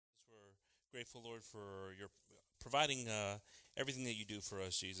Grateful, Lord, for your providing everything that you do for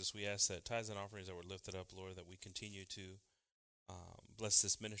us, Jesus. We ask that tithes and offerings that were lifted up, Lord, that we continue to bless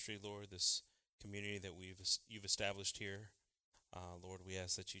this ministry, Lord, this community that you've established here. Lord, we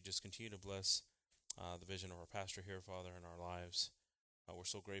ask that you just continue to bless the vision of our pastor here, Father, in our lives. We're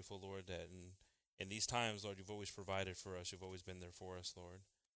so grateful, Lord, that in these times, Lord, you've always provided for us. You've always been there for us, Lord.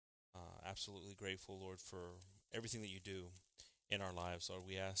 Absolutely grateful, Lord, for everything that you do in our lives, Lord.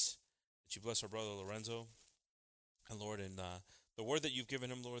 We ask that you bless our brother Lorenzo, and Lord, and the word that you've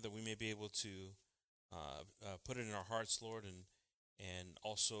given him, Lord, that we may be able to put it in our hearts, Lord, and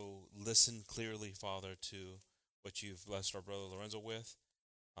also listen clearly, Father, to what you've blessed our brother Lorenzo with,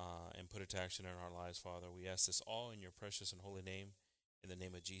 and put it to action in our lives, Father. We ask this all in your precious and holy name, in the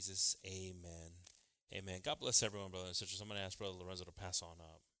name of Jesus. Amen. Amen. God bless everyone, brothers and sisters. I'm going to ask Brother Lorenzo to pass on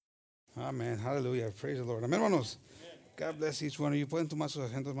up. Amén, aleluya, praise the Lord. Amén, hermanos. God bless each one of you. Pueden tomar sus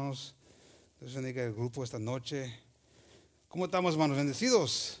asientos, hermanos. Dios bendiga el grupo esta noche. ¿Cómo estamos, hermanos?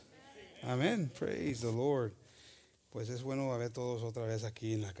 Bendecidos. Amén, praise the Lord. Pues es bueno ver todos otra vez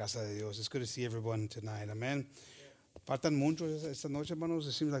aquí en la casa de Dios. It's good to see everyone tonight. Amén. Faltan muchos esta noche, hermanos.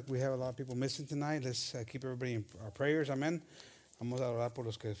 It seems like we have a lot of people missing tonight. Let's keep everybody in our prayers. Amén. Vamos a orar por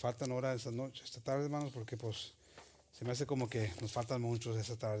los que faltan ahora esta noche, esta tarde, hermanos, porque pues se me hace como que nos faltan muchos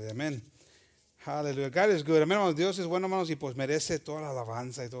esta tarde. Amén. Aleluya. God is good. Amén, hermanos. Dios es bueno, hermanos, y pues merece toda la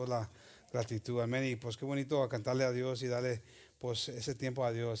alabanza y toda la gratitud. Amén. Y pues qué bonito cantarle a Dios y darle pues ese tiempo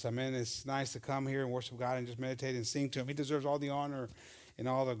a Dios. Amén. It's nice to come here and worship God and just meditate and sing to Him. He deserves all the honor and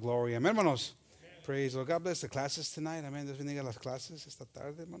all the glory. Amén, hermanos. Amen. Praise the Lord. God bless the classes tonight. Amén. Dios bendiga las clases esta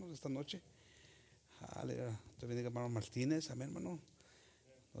tarde, hermanos, esta noche. Aleluya. Dios bendiga, hermano Martínez. Amén, hermano.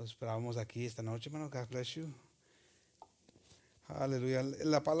 Nos esperamos aquí esta noche, hermano. God bless you. Aleluya.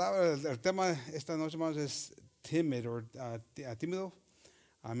 La palabra, el tema esta noche, hermanos, es timid or tímido.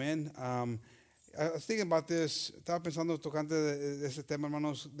 Amén. I was thinking about this. Estaba pensando tocante de ese tema,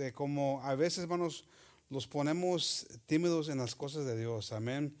 hermanos, de cómo a veces, hermanos, los ponemos tímidos en las cosas de Dios.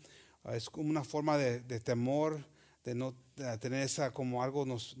 Amén. Es como una forma de temor, de no tener esa como algo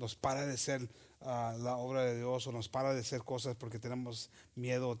nos para de ser la obra de Dios, o nos para de hacer cosas porque tenemos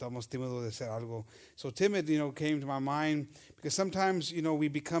miedo, estamos tímidos de hacer algo. So timid, came to my mind because sometimes, we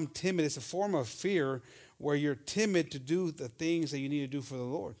become timid. It's a form of fear where you're timid to do the things that you need to do for the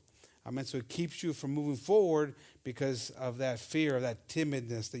Lord. Amen. So it keeps you from moving forward because of that fear, that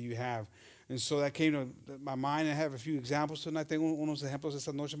timidness that you have. And so that came to my mind. I have a few examples tonight. Tengo unos ejemplos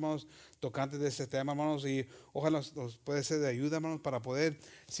esta noche, hermanos, tocantes de este tema, hermanos, y ojalá nos puede ser de ayuda, hermanos, para poder,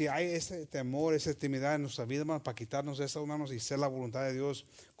 si hay ese temor, esa timidez en nuestra vida, hermanos, para quitarnos eso, hermanos, y ser la voluntad de Dios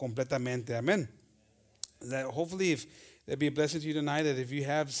completamente. Amén. That hopefully if it'd be a blessing to you tonight, that if you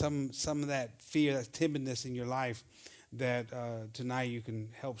have some of that fear, that timidness in your life, that tonight you can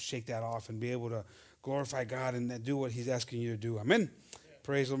help shake that off and be able to glorify God and do what He's asking you to do. Amen.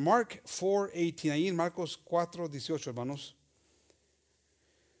 Praise the Lord. Mark 4:18. Ahí en Marcos 4:18, hermanos.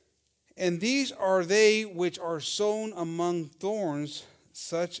 And these are they which are sown among thorns,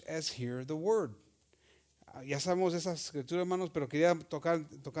 such as hear the word. Ya sabemos esas escrituras, hermanos, pero quería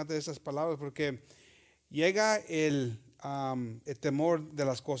tocante esas palabras porque llega el temor de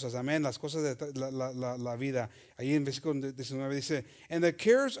las cosas, amén, las cosas de la vida. Ahí en versículo 19 dice, and the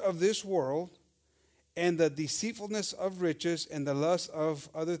cares of this world, and the deceitfulness of riches, and the lust of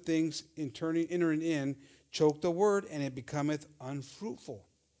other things entering in, choke the word, and it becometh unfruitful.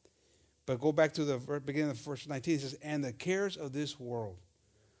 But go back to the beginning of verse 19, it says, and the cares of this world.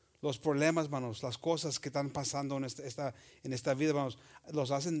 Los problemas, hermanos, las cosas que están pasando en esta vida, hermanos, los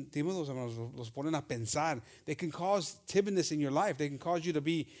hacen tímidos, hermanos, los ponen a pensar. They can cause timidness in your life. They can cause you to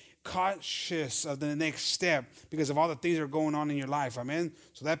be cautious of the next step because of all the things that are going on in your life. Amen.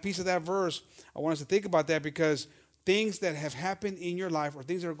 So that piece of that verse, I want us to think about that because things that have happened in your life or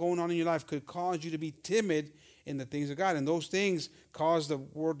things that are going on in your life could cause you to be timid in the things of God. And those things cause the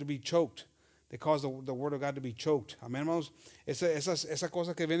word to be choked. They cause the word of God to be choked. Amén, hermanos. Esa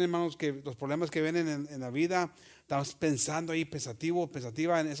cosa que vienen, hermanos, que los problemas que vienen en la vida, estás pensando ahí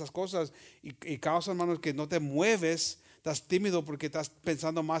pensativa en esas cosas y causa, hermanos, que no te mueves, estás tímido porque estás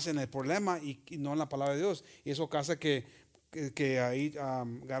pensando más en el problema y no en la palabra de Dios. Y eso causa que ahí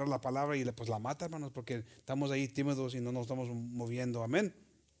agarra la palabra y pues la mata, hermanos, porque estamos ahí tímidos y no nos estamos moviendo. Amén.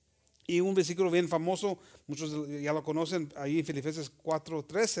 Y un versículo bien famoso, muchos ya lo conocen, ahí en Filipenses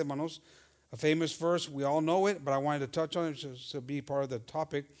 4:13, hermanos. A famous verse, we all know it, but I wanted to touch on it to be part of the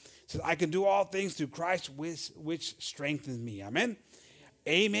topic. It says, I can do all things through Christ which strengthens me. Amen.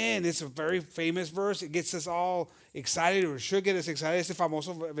 Amen. It's a very famous verse. It gets us all excited, or should get us excited. Este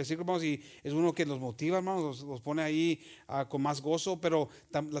famoso versículo, hermanos, y es uno que nos motiva, hermanos, los pone ahí con más gozo, pero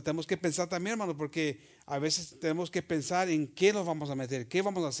la tenemos que pensar también, hermanos, porque a veces tenemos que pensar en qué nos vamos a meter, qué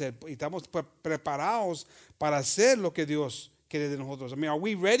vamos a hacer, y estamos preparados para hacer lo que Dios quiere de nosotros. I mean, are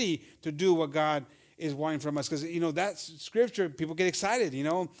we ready to do what God is wanting from us? Because, that scripture, people get excited,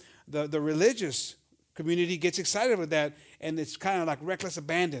 the religious community gets excited with that, and it's kind of like reckless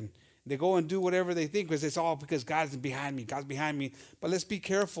abandon. They go and do whatever they think because it's all because God's behind me. God's behind me. But let's be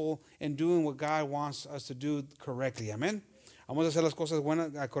careful in doing what God wants us to do correctly. Amen. Vamos a hacer las cosas buenas,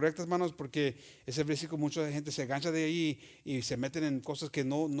 correctas, hermanos, porque ese versículo mucha gente se engancha de ahí y se meten en cosas que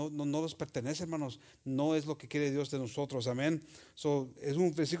no les pertenecen, hermanos. No es lo que quiere Dios de nosotros. Amén. So, es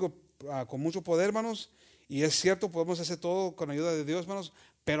un versículo con mucho poder, hermanos. Y es cierto, podemos hacer todo con ayuda de Dios, hermanos,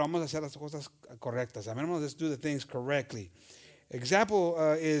 pero vamos a hacer las cosas correctas. Amén, hermanos. Let's do the things correctly. Example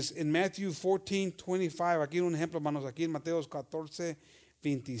is in Matthew 14:25. Aquí un ejemplo, hermanos, aquí en Mateo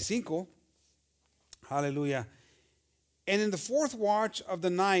 14:25. Hallelujah. And in the fourth watch of the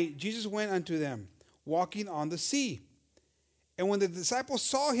night, Jesus went unto them, walking on the sea. And when the disciples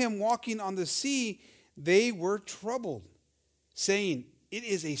saw him walking on the sea, they were troubled, saying, It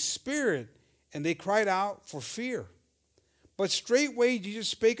is a spirit. And they cried out for fear. But straightway Jesus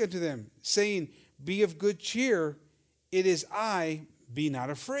spake unto them, saying, Be of good cheer, it is I, be not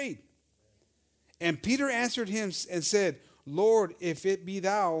afraid. And Peter answered him and said, Lord, if it be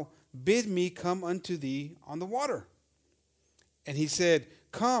thou, bid me come unto thee on the water. And he said,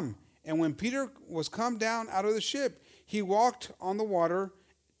 Come. And when Peter was come down out of the ship, he walked on the water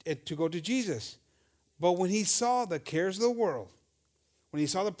to go to Jesus. But when he saw the cares of the world, when he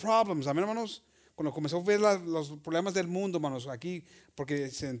saw the problems, amén, hermanos, cuando comenzó a ver los problemas del mundo, hermanos, aquí,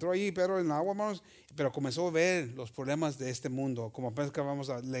 porque se entró ahí Pedro en el agua, hermanos, pero comenzó a ver los problemas de este mundo, como apenas que vamos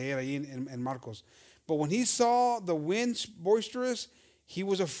a leer ahí en Marcos. But when he saw the winds boisterous, he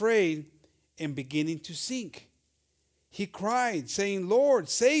was afraid and beginning to sink. He cried, saying, Lord,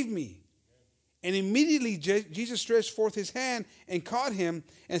 save me. And immediately Jesus stretched forth his hand and caught him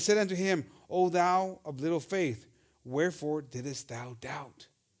and said unto him, O thou of little faith, wherefore didst thou doubt?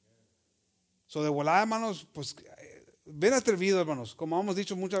 So de volada, hermanos, pues ven atrevido, hermanos. Como hemos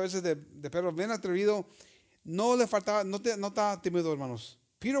dicho muchas veces de Pedro, ven atrevido. No le faltaba, no estaba tímido, hermanos.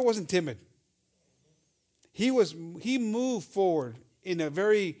 Peter wasn't timid. He moved forward in a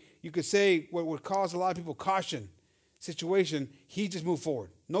very, you could say, what would cause a lot of people caution situation. He just moved forward.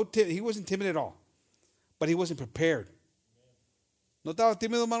 He wasn't timid at all, but he wasn't prepared. No estaba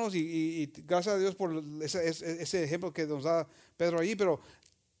tímido, hermanos, y gracias a Dios por ese ejemplo que nos da Pedro ahí, pero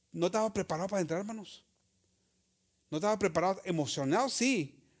no estaba preparado para entrar, hermanos. No estaba preparado, emocionado,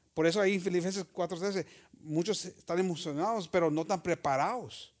 sí. Por eso ahí en Filipenses 4:13, muchos están emocionados, pero no están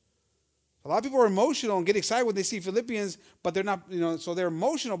preparados. A lot of people are emotional and get excited when they see Philippians, but they're not, so they're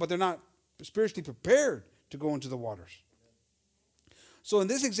emotional, but they're not spiritually prepared to go into the waters. So in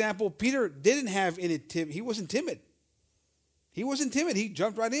this example, Peter didn't have any he wasn't timid. He wasn't timid. He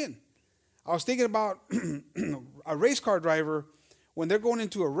jumped right in. I was thinking about a race car driver. When they're going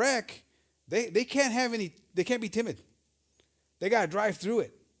into a wreck, they can't be timid. They got to drive through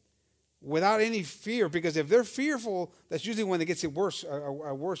it without any fear, because if they're fearful, that's usually when it gets worse.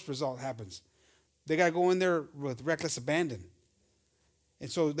 A worse result happens. They got to go in there with reckless abandon.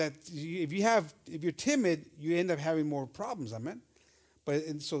 And so that if you're timid, you end up having more problems. Amen.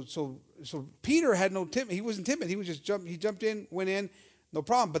 But so Peter had no timid. He wasn't timid. He jumped in, went in, no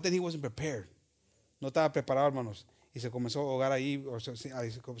problem. But then he wasn't prepared. No estaba preparado, hermanos. Y se comenzó a ahogar ahí,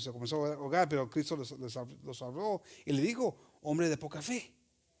 se comenzó a ahogar, pero Cristo los salvó y le dijo, hombre de poca fe.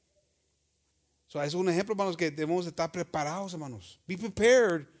 So es un ejemplo, hermanos, que debemos estar preparados, hermanos. Be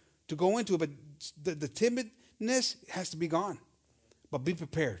prepared to go into it, but the timidness has to be gone. But be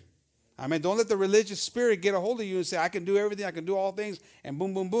prepared. Amen. Don't let the religious spirit get a hold of you and say, I can do everything, I can do all things, and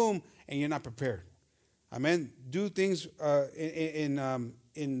boom, boom, boom, and you're not prepared. Amen. Do things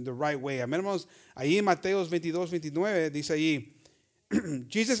in the right way. Amén, hermanos. Ahí en Mateo 22:29 dice ahí,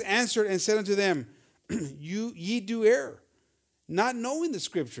 Jesus answered and said unto them, ye do err, not knowing the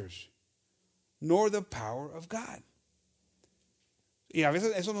scriptures, nor the power of God. Y a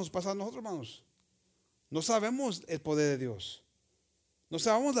veces eso nos pasa a nosotros, hermanos. No sabemos el poder de Dios. No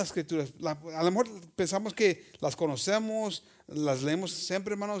sabemos las escrituras. A lo mejor pensamos que las conocemos, las leemos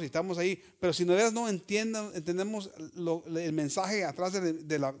siempre, hermanos, y estamos ahí. Pero si no entendemos el mensaje atrás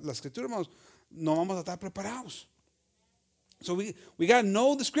de la escritura, hermanos, no vamos a estar preparados. So we got to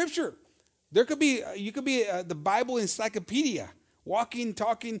know the scripture. You could be the Bible encyclopedia, walking,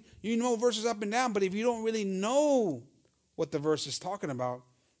 talking, verses up and down. But if you don't really know what the verse is talking about,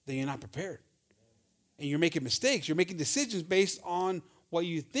 then you're not prepared. And you're making mistakes. You're making decisions based on what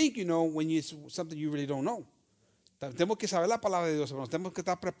you think you know when it's something you really don't know. Tenemos que saber la palabra de Dios, hermanos. Tenemos que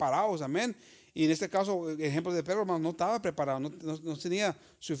estar preparados, amén. Y en este caso, el ejemplo de Pedro, hermanos, no estaba preparado, no tenía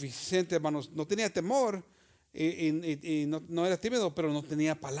suficiente, hermanos, no tenía temor y no era tímido, pero no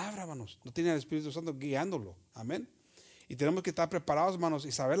tenía palabra, hermanos. No tenía el Espíritu Santo guiándolo, amén. Y tenemos que estar preparados, hermanos,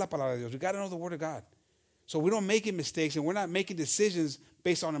 y saber la palabra de Dios. We got to know the Word of God. So we don't make mistakes and we're not making decisions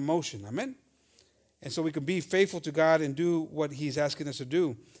based on emotion, amén. And so we can be faithful to God and do what He's asking us to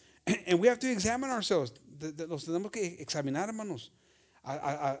do. And we have to examine ourselves. Nos tenemos que examinar, hermanos,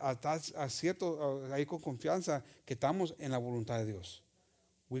 a cierto, ahí con confianza que estamos en la voluntad de Dios.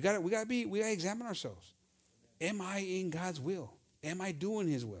 We got to examine ourselves. Am I in God's will? Am I doing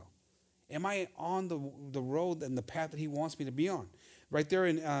His will? Am I on the road and the path that He wants me to be on? Right there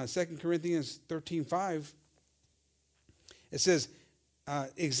in 2 Corinthians 13:5, it says,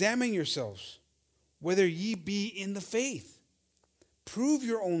 examine yourselves, whether ye be in the faith. Prove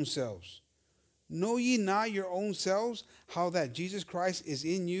your own selves. Know ye not your own selves how that Jesus Christ is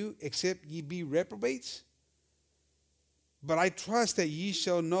in you, except ye be reprobates? But I trust that ye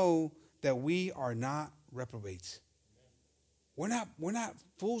shall know that we are not reprobates. We're not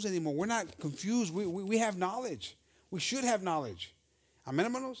fools anymore. We're not confused. We have knowledge. We should have knowledge. Amén,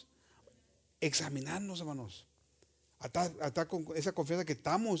 hermanos. Examinarnos, hermanos. Hasta con esa confianza que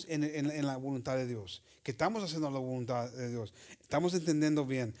estamos en la voluntad de Dios, que estamos haciendo la voluntad de Dios, estamos entendiendo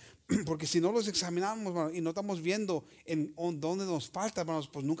bien, porque si no los examinamos, hermanos, y no estamos viendo en dónde nos falta, hermanos,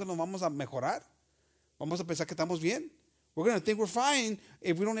 pues nunca nos vamos a mejorar. Vamos a pensar que estamos bien. We're going to think we're fine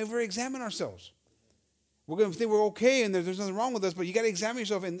if we don't ever examine ourselves. We're going to think we're okay and there's nothing wrong with us, but you got to examine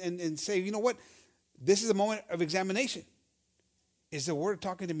yourself and say, you know what? This is a moment of examination. Is the Word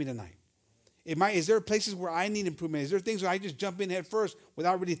talking to me tonight? Is there places where I need improvement? Is there things where I just jump in head first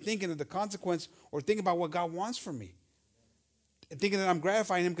without really thinking of the consequence or thinking about what God wants from me? And thinking that I'm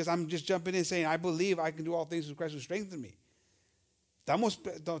gratifying Him because I'm just jumping in saying, I believe I can do all things through Christ who strengthens me. Estamos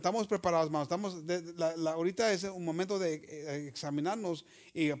preparados, hermanos. Ahorita es un momento de examinarnos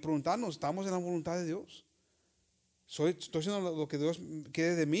y preguntarnos, ¿estamos en la voluntad de Dios? ¿Estoy haciendo lo que Dios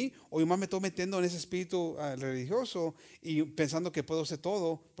quiere de mí? ¿O yo más me estoy metiendo en ese espíritu religioso y pensando que puedo hacer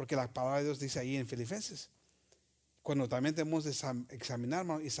todo? Porque la palabra de Dios dice ahí en Filipenses. Cuando también tenemos que examinar,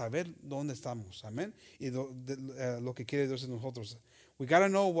 hermanos, y saber dónde estamos. Amén. Y lo que quiere Dios de nosotros. We got to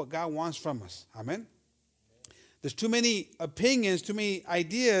know what God wants from us. Amén. There's too many opinions, too many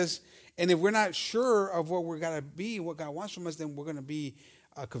ideas, and if we're not sure of what we're going to be, what God wants from us, then we're going to be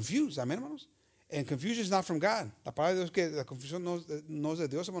confused. Amén, hermanos. And confusion is not from God. La palabra de Dios es que la confusión no es de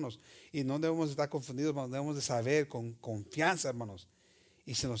Dios, hermanos. Y no debemos estar confundidos, hermanos. Debemos de saber con confianza, hermanos.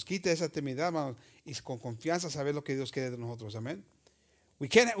 Y se nos quita esa timidez, hermanos. Y con confianza saber lo que Dios quiere de nosotros. Amén. We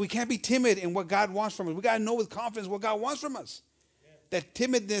can't be timid in what God wants from us. We got to know with confidence what God wants from us. That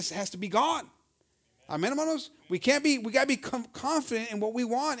timidness has to be gone. Amen, hermanos. We got to be confident in what we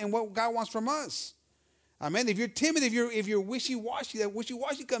want and what God wants from us. Amen. If you're timid, if you're wishy-washy, that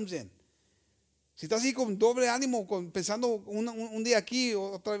wishy-washy comes in. Si estás así con doble ánimo, pensando un día aquí,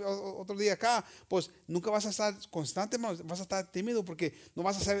 otro día acá, pues nunca vas a estar constante, hermanos. Vas a estar tímido porque no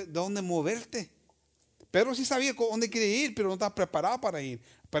vas a saber de dónde moverte. Pedro sí sabía dónde quiere ir, pero no estaba preparado para ir.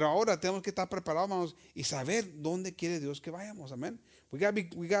 Pero ahora tenemos que estar preparados, hermanos, y saber dónde quiere Dios que vayamos. Amén. We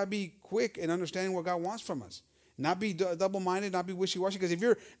gotta be quick in understanding what God wants from us. Not be double-minded, not be wishy-washy. Because if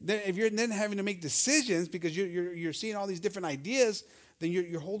you're then having to make decisions because you're seeing all these different ideas, then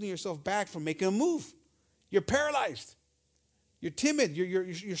you're holding yourself back from making a move. You're paralyzed. You're timid.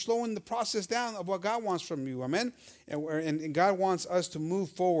 You're slowing the process down of what God wants from you. Amen. And God wants us to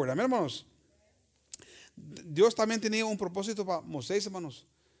move forward. Amen, hermanos. Dios también tenía un propósito para Moisés, hermanos.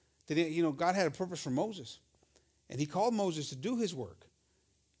 God had a purpose for Moses. And He called Moses to do His work.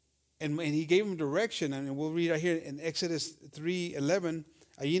 And He gave him direction. And we'll read right here in Exodus 3:11.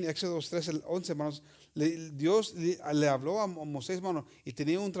 Ahí en Éxodo 3:11, hermanos. Dios le habló a Moisés, hermanos, y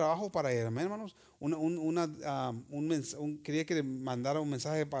tenía un trabajo para él, amén, hermanos. Quería que le mandara un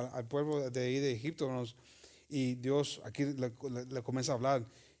mensaje al pueblo de ahí de Egipto, hermanos. Y Dios aquí le comienza a hablar.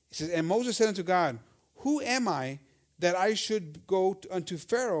 He says, and Moses said unto God, who am I that I should go unto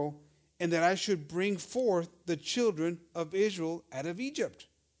Pharaoh and that I should bring forth the children of Israel out of Egypt?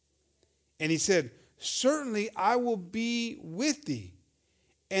 And he said, certainly I will be with thee,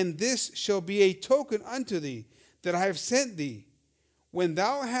 and this shall be a token unto thee that I have sent thee. When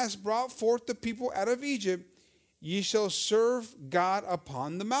thou hast brought forth the people out of Egypt, ye shall serve God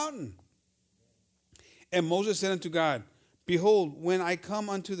upon the mountain. And Moses said unto God, behold, when I come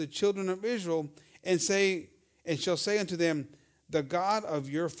unto the children of Israel and say, and shall say unto them, the God of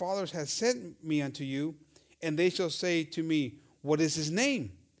your fathers hath sent me unto you. And they shall say to me, what is his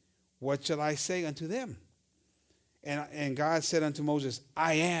name? What shall I say unto them? And God said unto Moses,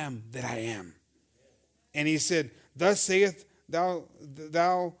 I am that I am. And he said, thus saith thou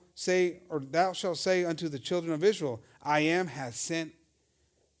shalt say unto the children of Israel, I am hath sent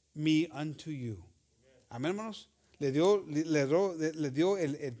me unto you. Amén, hermanos. Le dio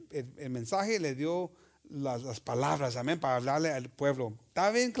el mensaje, le dio las palabras, amén, para hablarle al pueblo.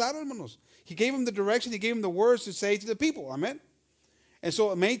 ¿Está bien claro, hermanos? He gave him the direction, he gave him the words to say to the people, amen. And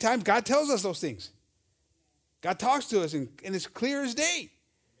so many times God tells us those things. God talks to us, and it's clear as day.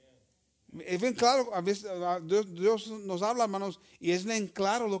 Es bien claro, a veces Dios nos habla, hermanos, y es bien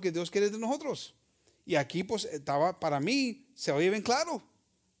claro lo que Dios quiere de nosotros. Y aquí, pues, estaba, para mí, se oye bien claro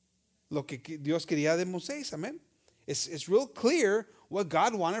lo que Dios quería de Moisés, amén. It's real clear what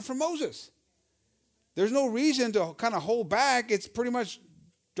God wanted from Moses. There's no reason to kind of hold back. It's pretty much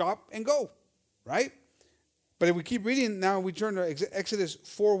drop and go, right? But if we keep reading, now we turn to Exodus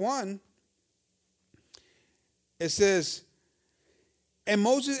 4:1. It says, and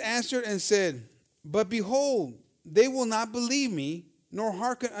Moses answered and said, but behold, they will not believe me, nor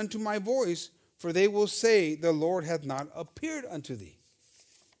hearken unto my voice, for they will say, the Lord hath not appeared unto thee.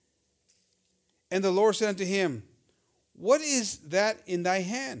 And the Lord said unto him, what is that in thy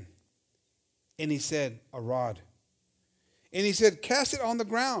hand? And he said, a rod. And he said, cast it on the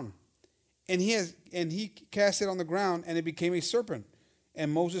ground. And he cast it on the ground, and it became a serpent.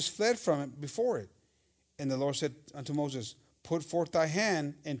 And Moses fled from it before it. And the Lord said unto Moses, put forth thy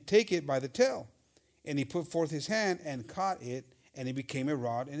hand, and take it by the tail. And he put forth his hand, and caught it, and it became a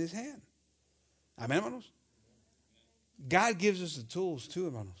rod in his hand. Amen, hermanos? God gives us the tools too,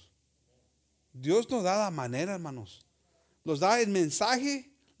 hermanos. Dios nos da la manera, hermanos. Nos da el mensaje,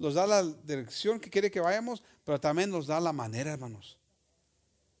 nos da la dirección que quiere que vayamos, pero también nos da la manera, hermanos.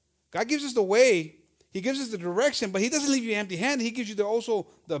 God gives us the way, he gives us the direction, but he doesn't leave you empty-handed. He gives you also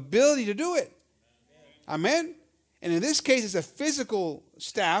the ability to do it. Amen? And in this case, it's a physical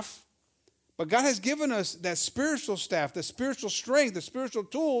staff, but God has given us that spiritual staff, the spiritual strength, the spiritual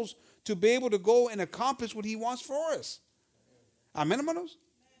tools to be able to go and accomplish what he wants for us. Amen, hermanos?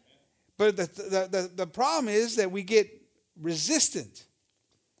 But the problem is that we get resistant.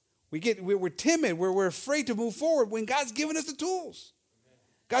 We're timid. We're afraid to move forward when God's given us the tools.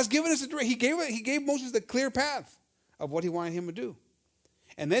 God's given us he gave Moses the clear path of what he wanted him to do.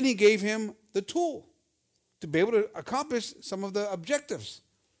 And then he gave him the tool to be able to accomplish some of the objectives.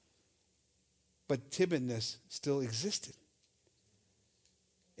 But timidness still existed.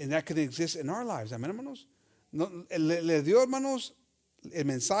 And that could exist in our lives. Amén, hermanos. Le dio, hermanos, el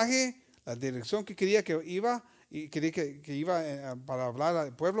mensaje, la dirección que quería que iba, y quería que iba para hablar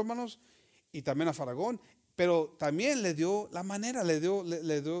al pueblo, hermanos, y también a Faraón, pero también le dio la manera, le dio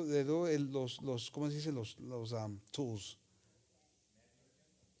los ¿cómo se dice? Los tools.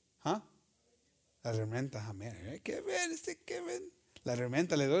 ¿Ah? La herramienta, amén. ¿Qué ven? ¿Qué ven? La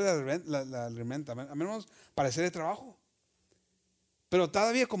herramienta, le doy la herramienta, amén, hermanos, para hacer el trabajo. Pero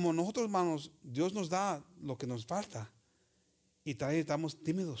todavía como nosotros, hermanos, Dios nos da lo que nos falta, y todavía estamos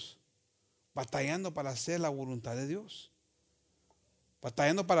tímidos, batallando para hacer la voluntad de Dios,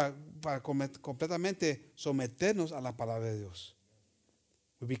 batallando para completamente someternos a la palabra de Dios.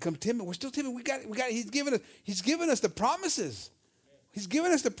 We become timid. We're still timid. He's given us the promises. He's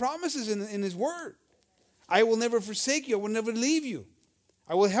given us the promises in his word. I will never forsake you. I will never leave you.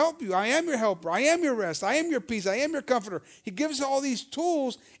 I will help you. I am your helper. I am your rest. I am your peace. I am your comforter. He gives us all these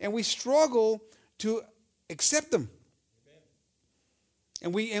tools, and we struggle to accept them.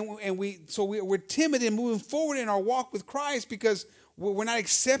 And we're timid in moving forward in our walk with Christ because we're not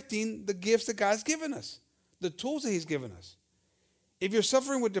accepting the gifts that God's given us, the tools that he's given us. If you're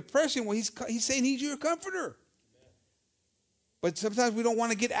suffering with depression, well, he's saying he's your comforter. But sometimes we don't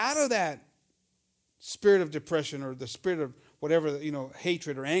want to get out of that spirit of depression or the spirit of whatever,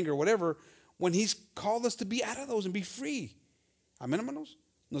 hatred or anger, whatever, when he's called us to be out of those and be free. Amén, hermanos.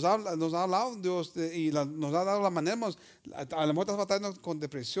 Nos ha hablado Dios nos ha dado la manera, a lo mejor estás batallando con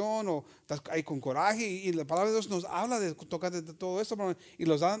depresión o estás ahí con coraje y la palabra de Dios nos habla de tocar de todo esto, hermanos, y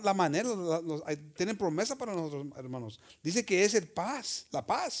nos da la manera, tienen promesa para nosotros, hermanos. Dice que es la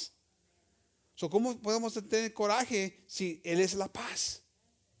paz. So, ¿cómo podemos tener coraje si Él es la paz?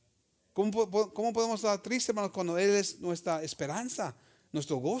 ¿Cómo podemos estar tristes, hermanos, cuando Él es nuestra esperanza,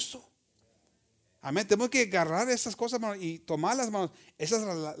 nuestro gozo? Amén. Tenemos que agarrar esas cosas, hermanos, y tomarlas, hermanos. Esa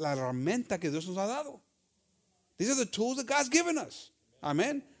es la herramienta que Dios nos ha dado. These are the tools that God's given us.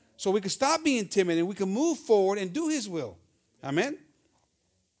 Amen. So we can stop being timid and we can move forward and do His will. Amen.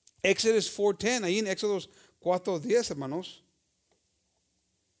 Exodus 4:10, ahí en Éxodo 4:10, hermanos.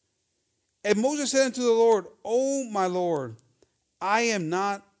 And Moses said unto the Lord, O my Lord, I am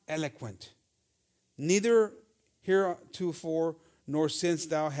not eloquent, neither heretofore, nor since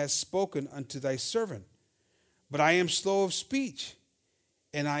thou hast spoken unto thy servant. But I am slow of speech,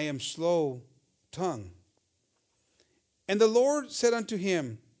 and I am slow tongue. And the Lord said unto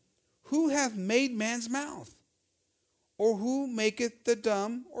him, Who hath made man's mouth? Or who maketh the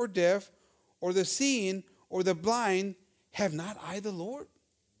dumb, or deaf, or the seeing, or the blind? Have not I the Lord?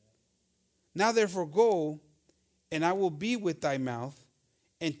 Now therefore go, and I will be with thy mouth,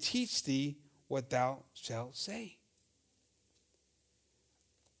 and teach thee what thou shalt say.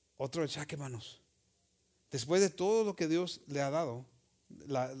 Otro achaque, hermanos. Después de todo lo que Dios le ha dado,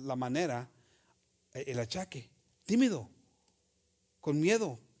 la manera, el achaque, tímido, con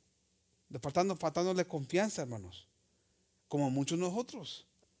miedo, faltándole confianza, hermanos, como muchos de nosotros.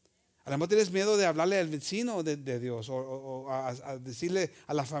 A lo mejor tienes miedo de hablarle al vecino de Dios o a decirle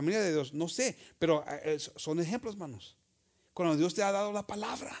a la familia de Dios, no sé, pero son ejemplos, hermanos. Cuando Dios te ha dado la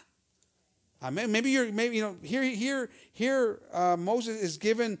palabra. Amen. Maybe here Moses is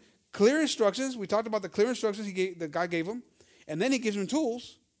given clear instructions. We talked about the clear instructions that God gave him, and then he gives him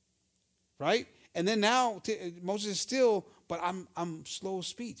tools, right? And then now Moses is still, but I'm slow of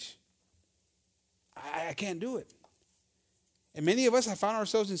speech. I can't do it. And many of us have found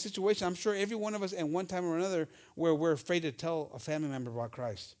ourselves in situations, I'm sure every one of us at one time or another, where we're afraid to tell a family member about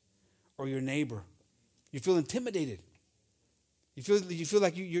Christ or your neighbor. You feel intimidated. You feel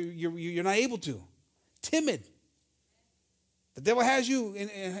like you're not able to. Timid. The devil has you,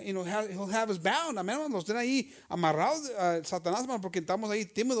 he'll have us bound. Amén. Nos tiene ahí amarrados, Satanás, porque estamos ahí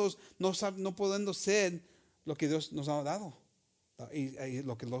tímidos, no pudiendo ser lo que Dios nos ha dado y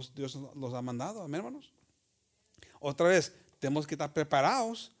lo que Dios nos ha mandado. Amén, hermanos. Otra vez, tenemos que estar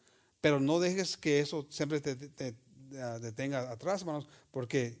preparados, pero no dejes que eso siempre te detenga atrás, hermanos,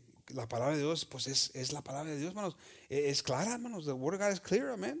 porque la palabra de Dios, pues es la palabra de Dios, hermanos. Es clara, hermanos. The word of God is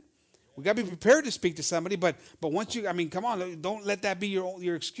clear, amen. We got to be prepared to speak to somebody, but once come on, don't let that be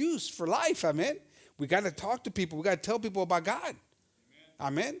your excuse for life, amen. We got to talk to people. We got to tell people about God,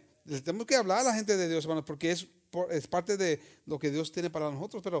 amen. Tenemos que hablar a la gente de Dios, hermanos, porque es parte de lo que Dios tiene para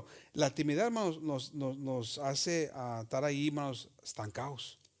nosotros, pero la timidez, hermanos, nos hace estar ahí, hermanos,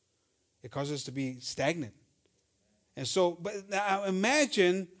 estancados. It causes us to be stagnant. And so, but now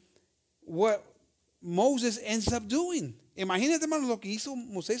imagine what Moses ends up doing. Imagínate, hermanos, lo que hizo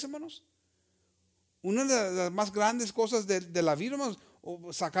Moisés, hermanos. Una de las más grandes cosas de la vida, hermanos,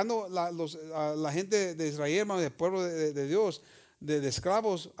 sacando la gente de Israel, hermanos, del pueblo de Dios, de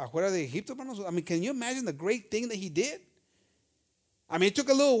esclavos afuera de Egipto, hermanos. I mean, can you imagine the great thing that he did? I mean, it took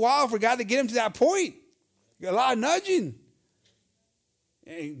a little while for God to get him to that point. A lot of nudging.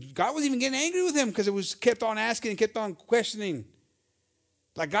 And God was even getting angry with him because it was kept on asking and kept on questioning.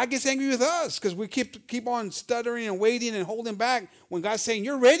 Like God gets angry with us because we keep on stuttering and waiting and holding back when God's saying,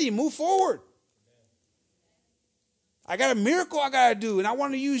 you're ready, move forward. I got a miracle I got to do, and I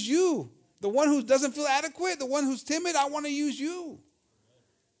want to use you. The one who doesn't feel adequate, the one who's timid, I want to use you.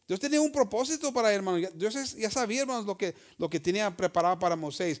 Dios tenía un propósito para él, hermano. Dios ya sabía, hermanos, lo que tenía preparado para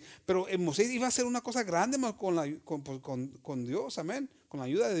Moisés. Pero Moisés iba a hacer una cosa grande, hermano, con Dios, amén, con la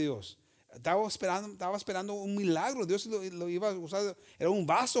ayuda de Dios. Estaba esperando un milagro. Dios lo iba a usar, era un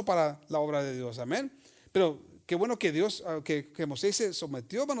vaso para la obra de Dios, amén. Pero qué bueno que Dios, que Moisés se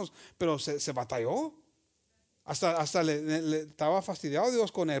sometió, hermanos, pero se batalló. Hasta le estaba fastidiado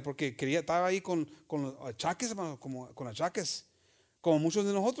Dios con él, porque estaba ahí con achaques, hermanos, con achaques. Como muchos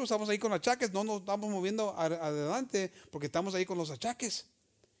de nosotros estamos ahí con achaques, no nos estamos moviendo adelante porque estamos ahí con los achaques.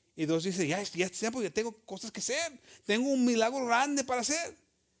 Y Dios dice, ya es tiempo, ya tengo cosas que hacer, tengo un milagro grande para hacer.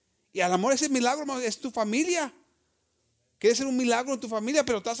 Y al amor ese milagro, hermano, es tu familia. Quieres ser un milagro en tu familia,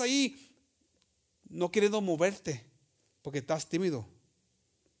 pero estás ahí no queriendo moverte porque estás tímido.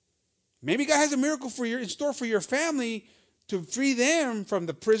 Maybe God has a miracle in store for your family to free them from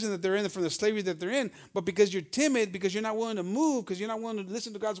the prison that they're in, from the slavery that they're in. But because you're timid, because you're not willing to move, because you're not willing to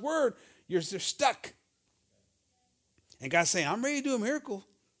listen to God's word, you're stuck. And God's saying, I'm ready to do a miracle.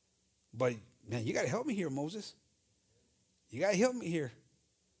 But, man, you got to help me here, Moses. You got to help me here.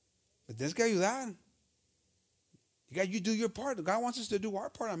 But tienes que ayudar. You do your part. God wants us to do our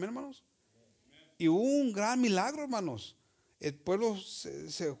part. Amén, hermanos. Y hubo un gran milagro, hermanos. El pueblo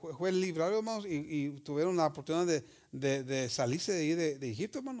se fue librado, hermanos, y tuvieron la oportunidad de salirse de ahí de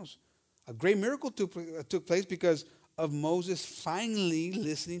Egipto, hermanos. A great miracle took place because of Moses finally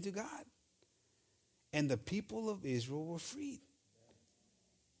listening to God. And the people of Israel were freed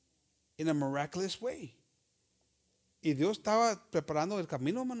in a miraculous way. Y Dios estaba preparando el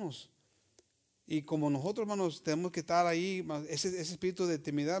camino, hermanos. Y como nosotros, hermanos, tenemos que estar ahí, hermanos, ese espíritu de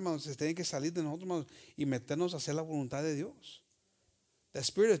timidez, hermanos, se tiene que salir de nosotros, hermanos, y meternos a hacer la voluntad de Dios. The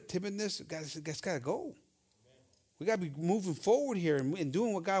spirit of timidness has got to go. We got to be moving forward here and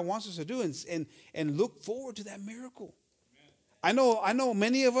doing what God wants us to do and look forward to that miracle. I know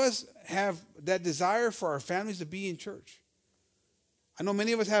many of us have that desire for our families to be in church. I know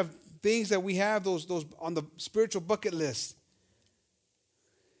many of us have things that we have those on the spiritual bucket list.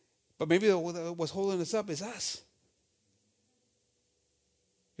 But maybe what's holding us up is us.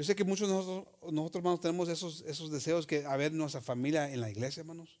 Yo sé que muchos de nosotros hermanos, tenemos esos deseos que a ver nuestra familia en la iglesia,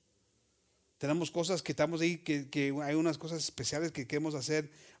 hermanos. Tenemos cosas que estamos ahí, que hay unas cosas especiales que queremos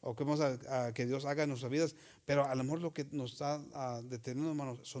hacer o queremos que Dios haga en nuestras vidas, pero a lo mejor lo que nos está deteniendo,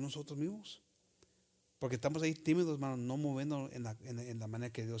 hermanos, son nosotros mismos. Porque estamos ahí tímidos, hermanos, no moviendo en la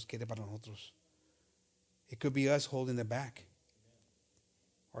manera que Dios quiere para nosotros. It could be us holding it back.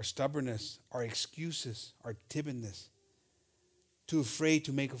 Our stubbornness, our excuses, our timidness. Too afraid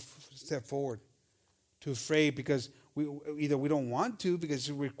to make a step forward. Too afraid because we don't want to because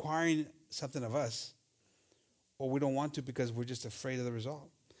it's requiring something of us, or we don't want to because we're just afraid of the result.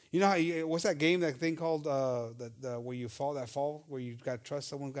 You know how what's that game, that thing called where you fall, where you got to trust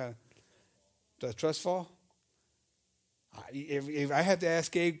someone, got the trust fall? If I had to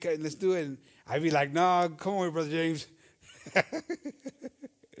ask Gabe, let's do it, and I'd be like, "No, come on, Brother James."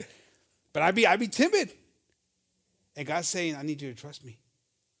 But I'd be timid, and God's saying, "I need you to trust me.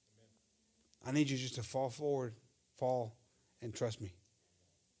 I need you just to fall, and trust me."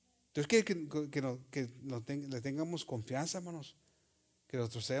 Dios quiere que le tengamos confianza, hermanos, que nos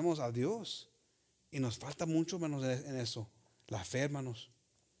trocemos a Dios. Y nos falta mucho, hermanos, en eso. La fe, hermanos.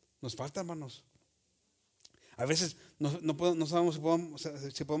 Nos falta, hermanos. A veces no sabemos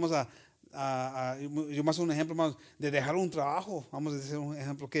si podemos yo más un ejemplo, hermanos, de dejar un trabajo. Vamos a decir un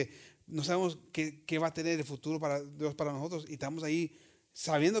ejemplo que no sabemos qué va a tener el futuro para Dios para nosotros. Y estamos ahí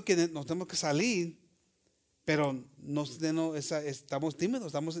sabiendo que nos tenemos que salir. Pero estamos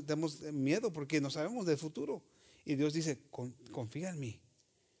tímidos, tenemos miedo porque no sabemos del futuro. Y Dios dice, confía en mí.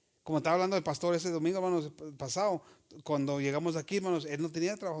 Como estaba hablando el pastor ese domingo, hermanos, pasado, cuando llegamos aquí, hermanos, él no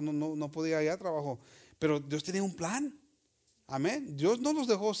tenía trabajo, no podía ir a trabajo. Pero Dios tenía un plan. Amén. Dios no nos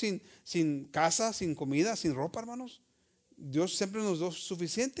dejó sin casa, sin comida, sin ropa, hermanos. Dios siempre nos dio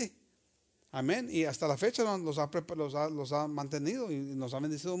suficiente. Amén. Y hasta la fecha los ha mantenido y nos ha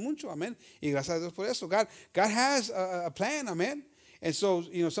bendecido mucho. Amén. Y gracias a Dios por eso. God has a plan. Amen. And so,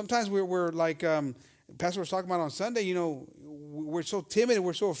 sometimes we're like, Pastor was talking about on Sunday, we're so timid and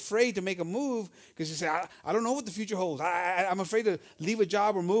we're so afraid to make a move because you say, I don't know what the future holds. I'm afraid to leave a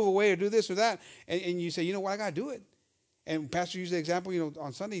job or move away or do this or that. And you say, you know what, I got to do it. And Pastor used the example,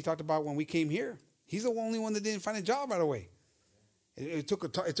 on Sunday he talked about when we came here. He's the only one that didn't find a job right away. It took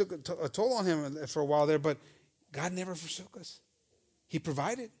a toll on him for a while there, but God never forsook us. He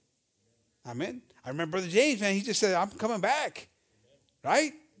provided. Amen. I remember Brother James, man, he just said, I'm coming back.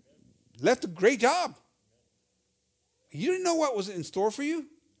 Right? Left a great job. You didn't know what was in store for you.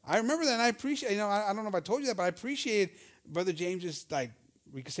 I remember that, and I appreciate, I don't know if I told you that, but I appreciate Brother James'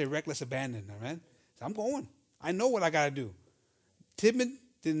 we could say reckless abandon. Amen. So I'm going. I know what I got to do. Timid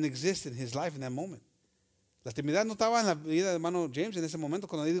didn't exist in his life in that moment. La timidez no estaba en la vida de hermano James en ese momento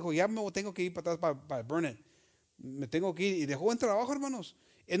cuando él dijo, ya me tengo que ir para atrás para Burnett. Me tengo que ir. Y dejó un trabajo, hermanos.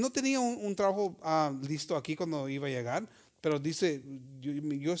 Él no tenía un trabajo listo aquí cuando iba a llegar, pero dice,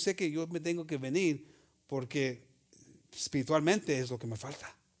 yo sé que yo me tengo que venir porque espiritualmente es lo que me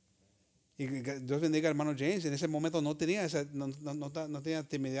falta. Y Dios bendiga al hermano James. En ese momento no tenía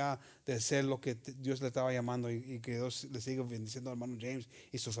timidez de ser lo que Dios le estaba llamando y que Dios le siga bendiciendo al hermano James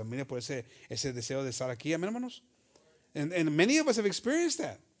y su familia por ese deseo de estar aquí. Amén, hermanos. And many of us have experienced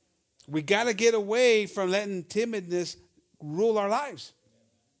that. We got to get away from letting timidness rule our lives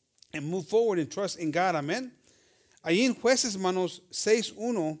and move forward and trust in God. Amén. Ahí en Jueces, hermanos,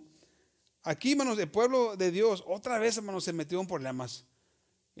 6:1, aquí, hermanos, el pueblo de Dios otra vez, hermanos, se metió en problemas.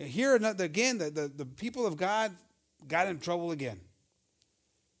 Here again, the people of God got in trouble again.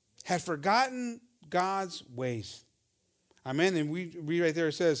 Had forgotten God's ways. Amen. And we read right there,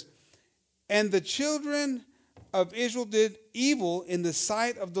 it says, and the children of Israel did evil in the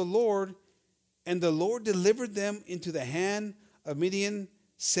sight of the Lord, and the Lord delivered them into the hand of Midian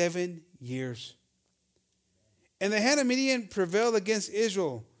 7 years. And the hand of Midian prevailed against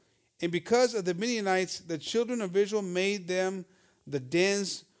Israel. And because of the Midianites, the children of Israel made them the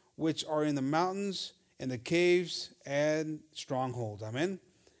dens which are in the mountains and the caves and strongholds. Amén.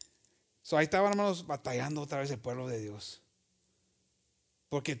 So ahí estaban, hermanos, batallando otra vez el pueblo de Dios.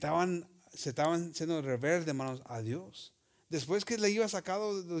 Porque se estaban siendo rebeldes, hermanos, a Dios. después que los iba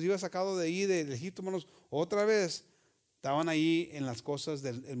sacado de ahí, de Egipto, hermanos, otra vez estaban ahí en las cosas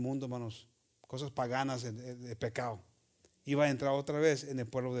del mundo, hermanos, cosas paganas, de pecado. Iba a entrar otra vez en el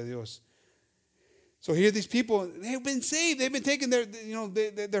pueblo de Dios. So here these people, they've been saved. They've been taken,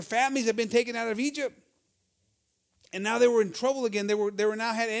 their families have been taken out of Egypt. And now they were in trouble again. They were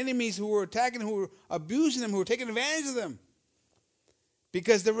now had enemies who were attacking them, who were abusing them, who were taking advantage of them.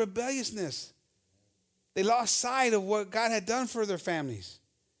 Because the rebelliousness. They lost sight of what God had done for their families.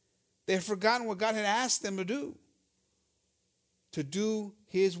 They had forgotten what God had asked them to do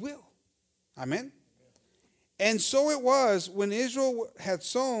His will. Amen? And so it was when Israel had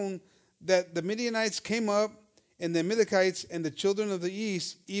sown that the Midianites came up, and the Amalekites and the children of the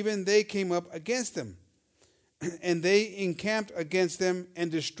east, even they came up against them. And they encamped against them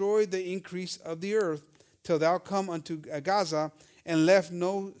and destroyed the increase of the earth till thou come unto Gaza, and left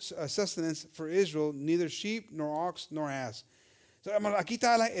no sustenance for Israel, neither sheep, nor ox, nor ass. So, hermanos, aquí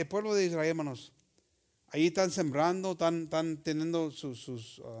está el pueblo de Israel, hermanos. Ahí están sembrando, están teniendo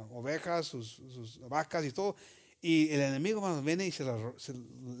sus ovejas, sus vacas y todo. Y el enemigo, hermanos, viene y se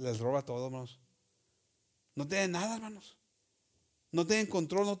les roba todo, hermanos. No tienen nada, hermanos. No tienen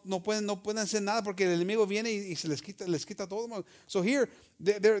control, no pueden hacer nada porque el enemigo viene y se les quita todo, hermanos. So here,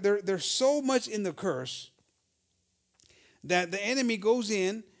 they're so much in the curse that the enemy goes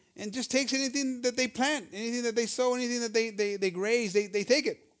in and just takes anything that they plant, anything that they sow, anything that they graze, they take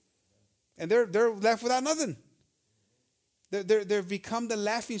it. And they're left without nothing. They've become the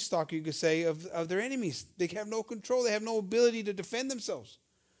laughing stock, you could say, of their enemies. They have no control. They have no ability to defend themselves.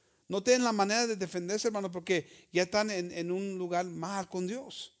 No tienen la manera de defenderse, hermano, porque ya están en un lugar mal con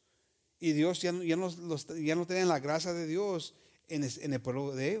Dios. Y Dios ya no tienen la gracia de Dios en el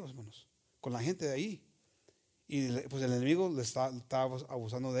pueblo de ellos, hermanos, con la gente de ahí. Y pues el enemigo está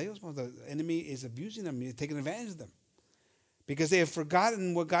abusando de ellos. The enemy is abusing them, he's taking advantage of them. Because they have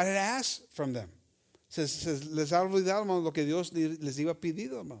forgotten what God had asked from them. Les ha olvidado, hermanos, lo que Dios les iba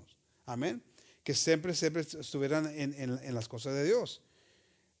pedido, hermanos. Amén. Que siempre estuvieran en las cosas de Dios.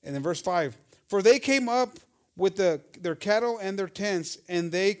 And in verse 5, for they came up with their cattle and their tents,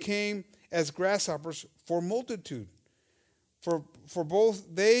 and they came as grasshoppers for multitude. For both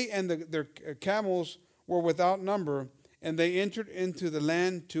they and their camels were without number, and they entered into the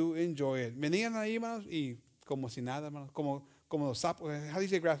land to enjoy it. Venían ahí, hermanos, y como si nada, hermanos, como los sapos. How do you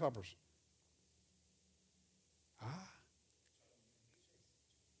say grasshoppers?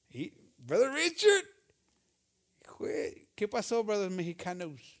 Brother Richard. ¿Qué pasó, brothers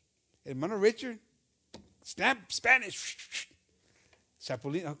mexicanos? Hermano Richard. Snap Spanish.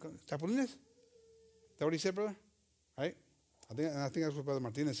 Chapulines? Is that what he said, brother? Right? I think that's what Brother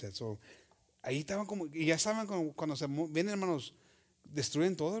Martinez said. So, ahí estaban como, y ya saben cuando se vienen, hermanos,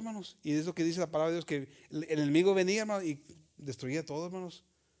 destruyen todo, hermanos. Y es lo que dice la palabra de Dios, que el enemigo venía, hermanos, y destruía todo, hermanos.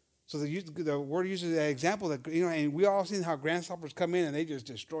 So the word uses that example that, and we all seen how grasshoppers come in and they just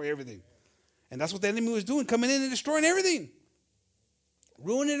destroy everything. And that's what the enemy was doing, coming in and destroying everything.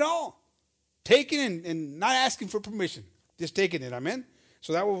 Ruining it all. Taking and not asking for permission. Just taking it, amen?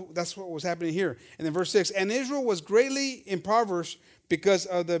 So that's what was happening here. And then verse 6, and Israel was greatly impoverished because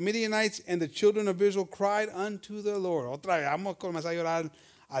of the Midianites, and the children of Israel cried unto the Lord. Otra vez, vamos a comenzar a llorar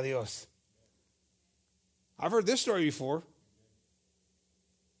a Dios. I've heard this story before.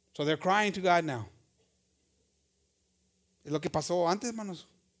 So they're crying to God now. Es lo que pasó antes, hermanos,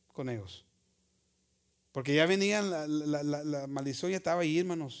 con ellos. Porque ya venían, la maldición ya estaba ahí,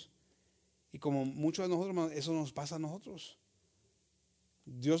 hermanos. Y como muchos de nosotros, hermanos, eso nos pasa a nosotros.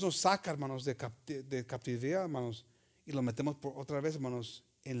 Dios nos saca, hermanos, de captividad, hermanos, y lo metemos otra vez, hermanos,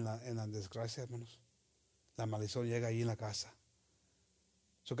 en la desgracia, hermanos. La maldición llega ahí en la casa.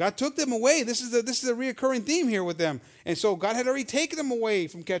 So God took them away. This is a reoccurring theme here with them. And so God had already taken them away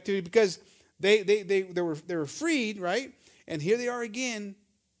from captivity because they were freed, right? And here they are again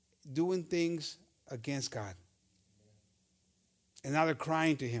doing things against God. And now they're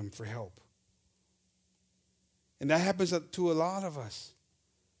crying to Him for help. And that happens to a lot of us.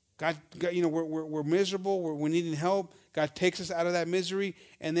 God, we're miserable. We're needing help. God takes us out of that misery,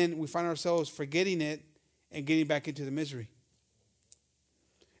 and then we find ourselves forgetting it and getting back into the misery.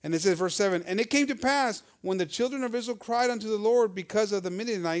 And it says, verse 7, and it came to pass when the children of Israel cried unto the Lord because of the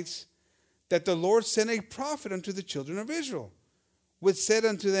Midianites, that the Lord sent a prophet unto the children of Israel, which said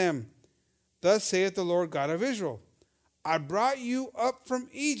unto them, thus saith the Lord God of Israel, I brought you up from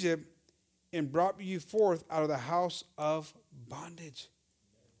Egypt and brought you forth out of the house of bondage,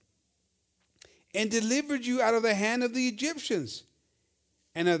 and delivered you out of the hand of the Egyptians,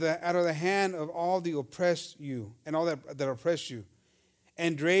 and out of the hand of all the oppressed you, and all that oppressed you,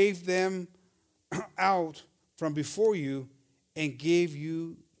 and drave them out from before you, and give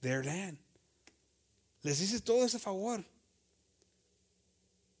you their land. Les dice todo ese favor.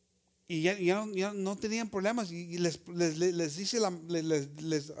 Y ya no tenían problemas. Y les dice,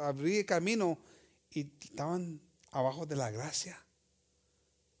 les abrí el camino y estaban abajo de la gracia.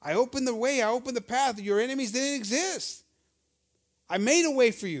 I opened the way, I opened the path. Your enemies didn't exist. I made a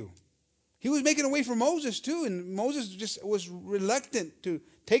way for you. He was making a way for Moses too, and Moses just was reluctant to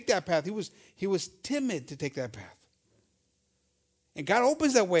take that path. He was timid to take that path. And God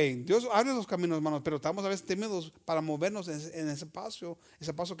opens that way. Dios abre los caminos, hermanos, pero estamos a veces tímidos para movernos en ese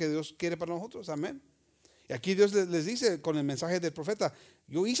paso que Dios quiere para nosotros. Amén. Y aquí Dios les dice con el mensaje del profeta,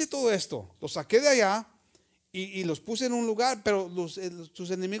 yo hice todo esto, los saqué de allá y los puse en un lugar, pero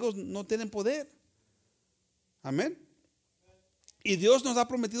tus enemigos no tienen poder. Amén. Y Dios nos ha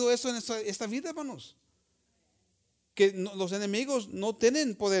prometido eso en esta vida, hermanos. Que los enemigos no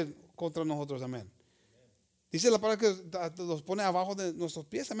tienen poder contra nosotros. Amén. Dice la palabra que los pone abajo de nuestros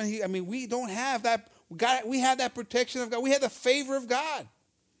pies. I mean, we don't have that. God, we have that protection of God. We have the favor of God.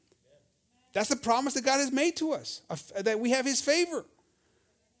 That's the promise that God has made to us, that we have His favor.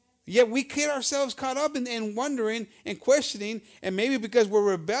 Yet we get ourselves caught up in wondering and questioning, and maybe because we're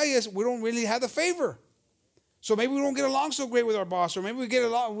rebellious, we don't really have the favor. So maybe we don't get along so great with our boss, or maybe we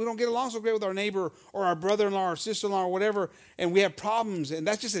don't get along so great with our neighbor or our brother-in-law or sister-in-law or whatever, and we have problems. And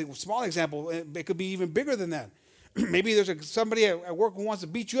that's just a small example. It could be even bigger than that. Maybe there's somebody at work who wants to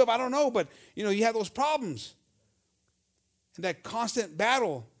beat you up. I don't know, but you have those problems. And that constant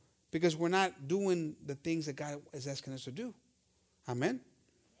battle because we're not doing the things that God is asking us to do. Amen?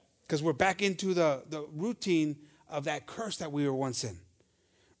 Because we're back into the routine of that curse that we were once in.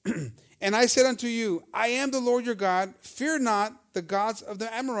 And I said unto you, I am the Lord your God. Fear not the gods of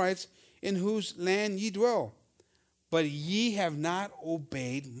the Amorites in whose land ye dwell. But ye have not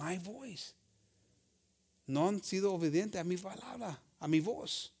obeyed my voice. No han sido obedientes a mi palabra, a mi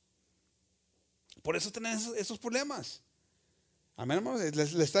voz. Por eso tenemos esos problemas. Amén, hermanos.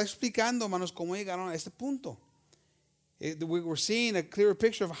 Les está explicando, hermanos, cómo llegaron a este punto. We're seeing a clearer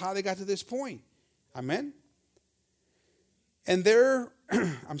picture of how they got to this point. Amen. And there,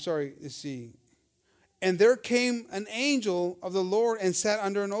 let's see. And there came an angel of the Lord and sat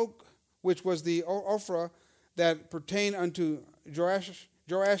under an oak, which was the Ophrah that pertained unto Joash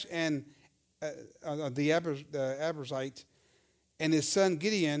and the Abiezrite, and his son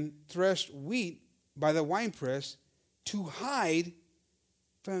Gideon threshed wheat by the winepress to hide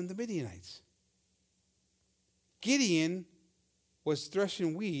from the Midianites. Gideon was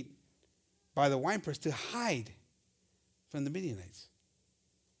threshing wheat by the winepress to hide from the Midianites.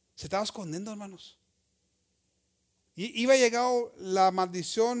 Se estaba escondiendo, hermanos. Y iba a llegar la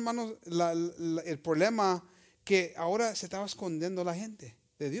maldición, hermanos, el problema que ahora se estaba escondiendo la gente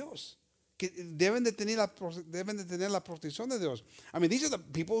de Dios. Que deben de tener la protección de Dios. I mean, these are the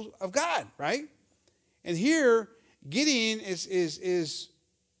people of God, right? And here, Gideon is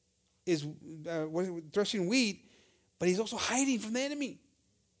threshing wheat, but he's also hiding from the enemy.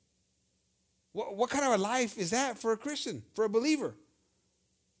 What kind of a life is that for a Christian, for a believer?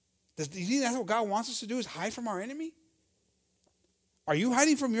 Do you think that's what God wants us to do, is hide from our enemy? Are you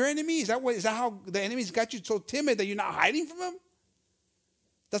hiding from your enemy? Is that how the enemy's got you so timid that you're not hiding from him?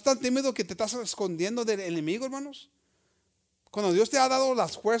 ¿Estás tan tímido que te estás escondiendo del enemigo, hermanos? Cuando Dios te ha dado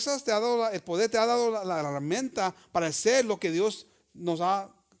las fuerzas, te ha dado el poder, te ha dado la herramienta para hacer lo que Dios nos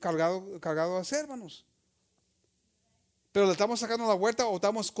ha cargado a hacer, hermanos. Pero le estamos sacando la vuelta o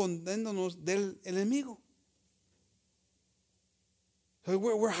estamos escondiéndonos del enemigo. So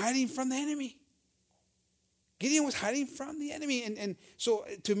we're hiding from the enemy. Gideon was hiding from the enemy. And so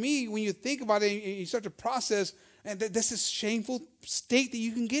to me, when you think about it, you start to process, and that's a shameful state that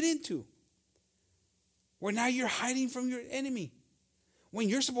you can get into. Where now you're hiding from your enemy. When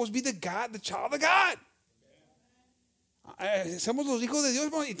you're supposed to be the child of God. Somos los hijos de Dios,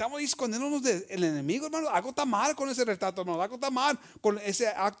 hermano, y estamos escondiéndonos del enemigo, hermano. Algo está mal con ese retrato, hermano. Algo está mal con ese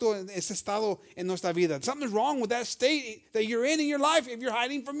acto, ese estado en nuestra vida. Something's wrong with that state that you're in your life if you're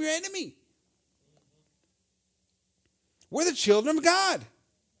hiding from your enemy. We're the children of God.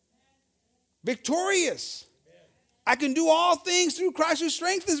 Victorious. I can do all things through Christ who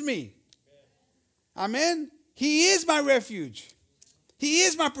strengthens me. Amen. He is my refuge. He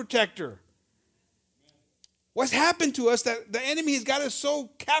is my protector. What's happened to us that the enemy has got us so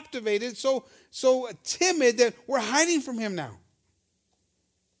captivated, so timid that we're hiding from him now?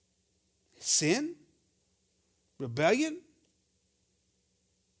 Sin? Rebellion?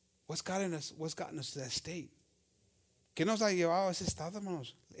 What's gotten us to that state? ¿Qué nos ha llevado a ese estado,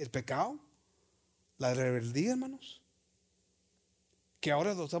 hermanos? ¿El pecado? ¿La rebeldía, hermanos? Que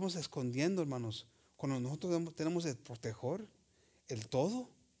ahora lo estamos escondiendo, hermanos. Cuando nosotros tenemos el protector, el todo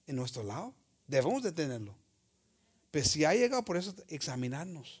en nuestro lado. Debemos de tenerlo. Pero si ha llegado, por eso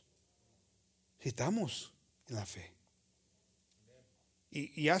examinarnos. Si estamos en la fe.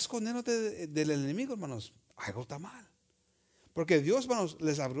 Y ya escondiéndote del enemigo, hermanos, algo está mal. Porque Dios, hermanos,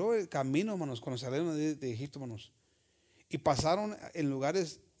 les abrió el camino, hermanos, cuando salieron de Egipto, hermanos. Y pasaron en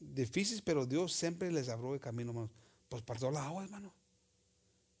lugares difíciles, pero Dios siempre les abrió el camino, hermanos. Pues pasó la agua, hermano.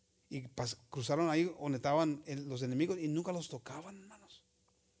 Y cruzaron ahí donde estaban los enemigos y nunca los tocaban, hermanos.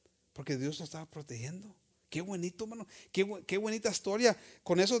 Porque Dios los estaba protegiendo. Qué bonito, hermano. Qué bonita historia.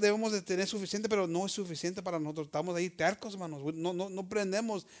 Con eso debemos de tener suficiente, pero no es suficiente para nosotros. Estamos ahí tercos, hermanos. No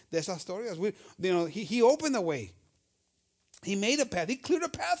aprendemos de esas historias. He opened the way. He made a path. He cleared a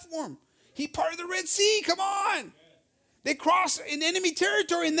path for them. He parted the Red Sea. Come on. They crossed in enemy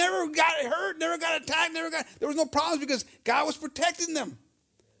territory and never got hurt, never got attacked, there was no problems because God was protecting them.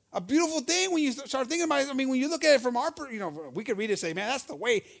 A beautiful thing when you start thinking about it. I mean, when you look at it from our, we could read it and say, man, that's the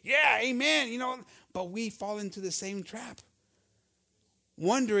way. Yeah, amen. But we fall into the same trap.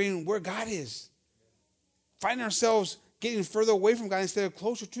 Wondering where God is. Finding ourselves getting further away from God instead of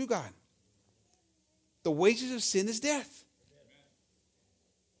closer to God. The wages of sin is death.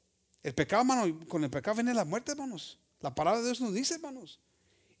 El pecado, hermano, con el pecado viene la muerte, hermanos. La palabra de Dios nos dice, hermanos.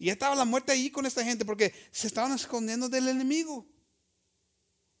 Y ya estaba la muerte allí con esta gente porque se estaban escondiendo del enemigo.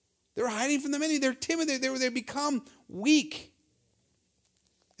 They're hiding from the enemy. They're timid. They become weak.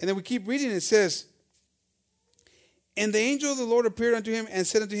 And then we keep reading. It says, and the angel of the Lord appeared unto him and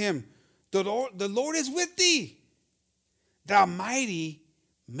said unto him, the Lord is with thee, thou mighty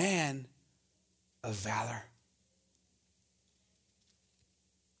man of valor.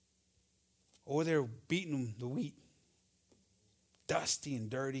 Over there beating the wheat. Dusty and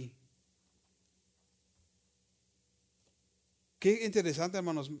dirty. Qué interesante,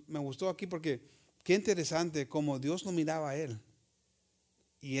 hermanos, me gustó aquí porque qué interesante como Dios lo miraba a él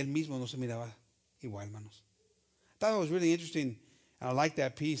y él mismo no se miraba igual, hermanos. I thought it was really interesting, and I like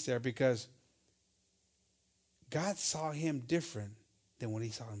that piece there because God saw him different than what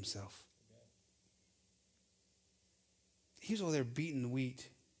he saw himself. He was over there beating wheat.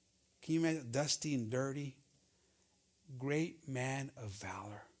 Can you imagine? Dusty and dirty. Great man of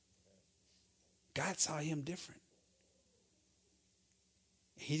valor. God saw him different.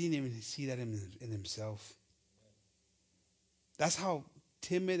 He didn't even see that in himself. That's how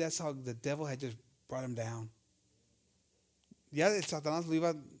timid, that's how the devil had just brought him down. Ya el Satanás lo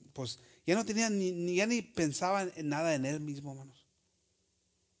iba, pues, ya no tenía ya ni pensaba en nada en él mismo, hermanos.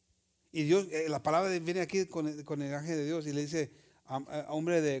 Y Dios, la palabra viene aquí con el ángel de Dios y le dice,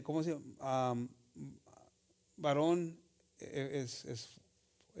 hombre de, ¿cómo se llama? Varón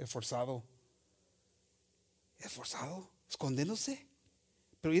esforzado. Esforzado, escondiéndose.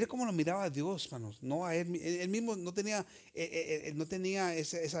 Pero mira cómo lo miraba a Dios, hermanos. No a él. Él mismo no tenía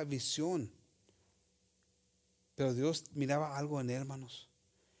esa visión. Pero Dios miraba algo en él, hermanos.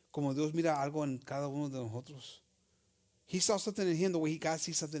 Como Dios mira algo en cada uno de nosotros. He saw something in him the way God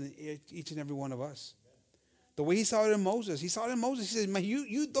sees something in each and every one of us. The way he saw it in Moses. He saw it in Moses. He says, man,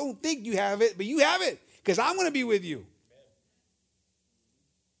 you don't think you have it, but you have it. Because I'm going to be with you.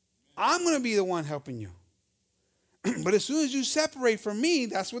 I'm going to be the one helping you. But as soon as you separate from me,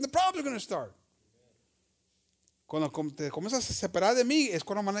 that's when the problems are going to start. Cuando te comienzas a separar de mí, es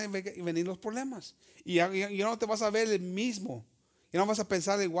cuando van a venir los problemas. Y ya no te vas a ver el mismo. Ya no vas a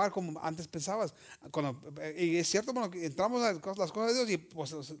pensar igual como antes pensabas. Y es cierto, bueno, entramos a las cosas de Dios y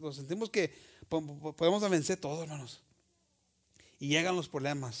pues, lo sentimos que podemos vencer todo, hermanos. Y llegan los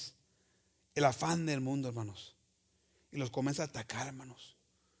problemas. El afán del mundo, hermanos. Y los comienza a atacar, hermanos.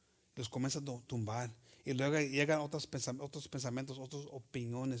 Los comienza a tumbar. Y luego llegan otros pensamientos, otras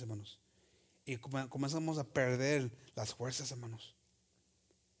opiniones, hermanos. Y comenzamos a perder las fuerzas, hermanos.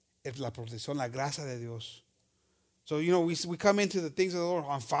 La protección, la gracia de Dios. So, we come into the things of the Lord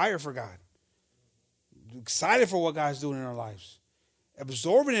on fire for God. Excited for what God's doing in our lives.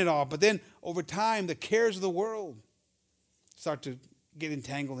 Absorbing it all. But then, over time, the cares of the world start to get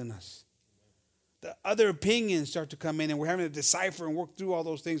entangled in us. The other opinions start to come in, and we're having to decipher and work through all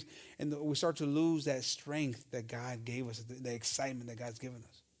those things, and we start to lose that strength that God gave us, the excitement that God's given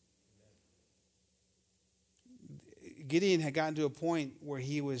us. Gideon had gotten to a point where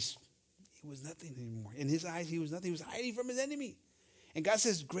he was nothing anymore. In his eyes, he was nothing. He was hiding from his enemy. And God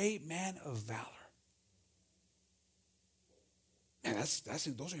says, great man of valor. Man,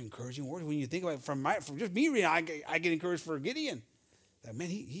 those are encouraging words. When you think about it, from just me reading, I get encouraged for Gideon. That man,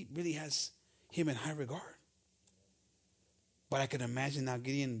 he really has him in high regard. But I can imagine now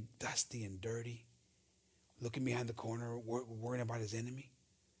Gideon dusty and dirty, looking behind the corner, worrying about his enemy.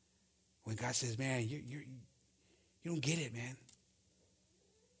 When God says, man, you don't get it, man.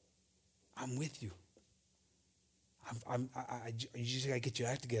 I'm with you. You just got to get your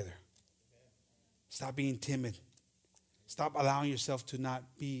act together. Stop being timid. Stop allowing yourself to not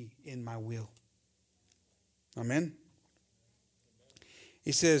be in my will. Amen.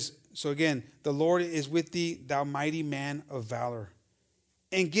 He says, so again, the Lord is with thee, thou mighty man of valor.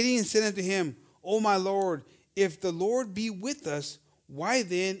 And Gideon said unto him, O my Lord, if the Lord be with us, why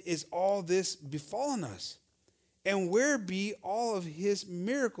then is all this befallen us? And where be all of his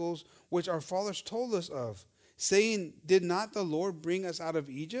miracles which our fathers told us of, saying, did not the Lord bring us out of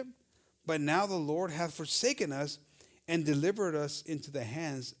Egypt? But now the Lord hath forsaken us and delivered us into the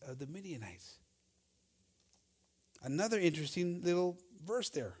hands of the Midianites. Another interesting little verse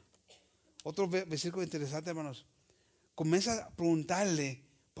there. Otro versículo interesante, hermanos. Comienza a preguntarle,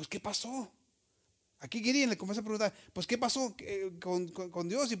 pues, ¿qué pasó? Aquí Gideon le comienza a preguntar, pues, ¿qué pasó con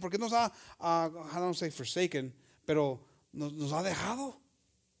Dios? ¿Y por qué nos ha, I don't say forsaken, pero nos ha dejado?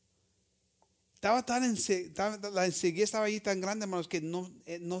 La enseguida estaba ahí tan grande, hermanos, que no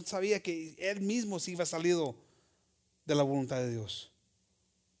sabía que él mismo se iba salido de la voluntad de Dios.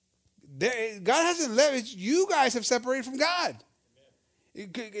 God hasn't left. You guys have separated from God.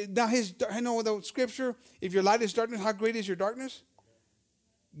 Now, I know the scripture, if your light is darkness, how great is your darkness?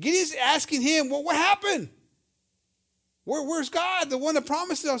 Gideon's asking him, well, what happened? Where's God? The one that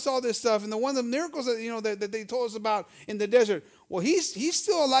promised us all this stuff, and the one of the miracles that they told us about in the desert. Well, he's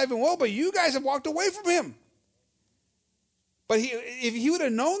still alive and well, but you guys have walked away from him. But if he would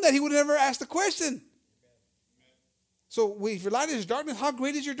have known that, he would have never asked the question. So if your light is darkness, how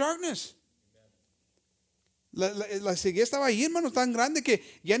great is your darkness? La ceguera estaba ahí, hermanos, tan grande que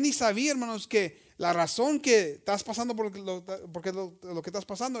ya ni sabía, hermanos, que la razón que estás pasando porque lo que estás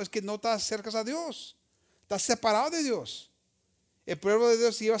pasando es que no estás cerca a Dios. Estás separado de Dios. El pueblo de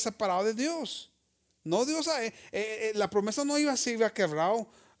Dios iba separado de Dios. No Dios, la promesa no se iba quebrado.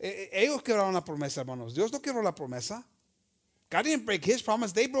 Ellos quebraron la promesa, hermanos. Dios no quebró la promesa. God didn't break his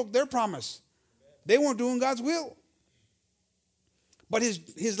promise. They broke their promise. They weren't doing God's will. But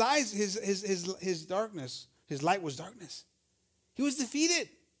his lies, his darkness, his light was darkness. He was defeated.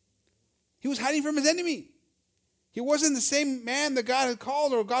 He was hiding from his enemy. He wasn't the same man that God had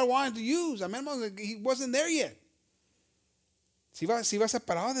called or God wanted to use. Amen, hermanos. He wasn't there yet. Se iba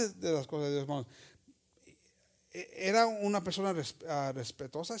separado de las cosas de Dios, hermanos. Era una persona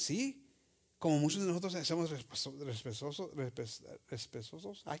respetuosa, sí. Como muchos de nosotros somos respetuosos,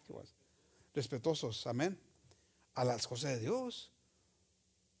 amén, a las cosas de Dios.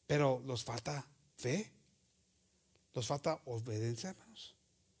 Pero nos falta fe. Nos falta obediencia, hermanos.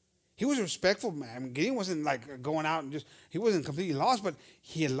 He was a respectful man. Gideon wasn't like going out and he wasn't completely lost, but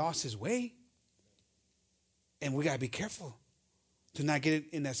he had lost his way. And we got to be careful to not get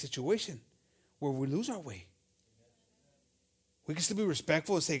in that situation where we lose our way. We can still be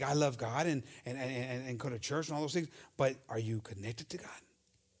respectful and say, I love God and go to church and all those things, but are you connected to God?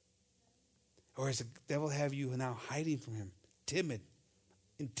 Or does the devil have you now hiding from him, timid,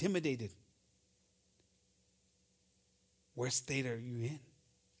 intimidated? What state are you in?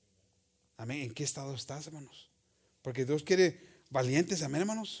 Amén. ¿En qué estado estás, hermanos? Porque Dios quiere valientes, amén,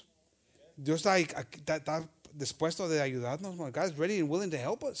 hermanos. Dios está dispuesto de ayudarnos. God is ready and willing to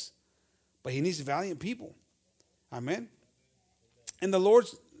help us. But he needs valiant people. Amen. And the Lord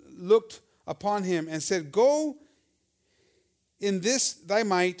looked upon him and said, Go in this thy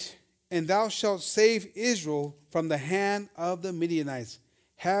might, and thou shalt save Israel from the hand of the Midianites.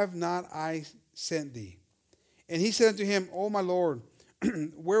 Have not I sent thee? And he said unto him, O my Lord,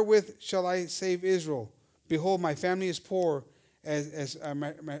 wherewith shall I save Israel? Behold, my family is poor as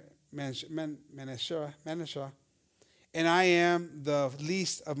Manasseh, and I am the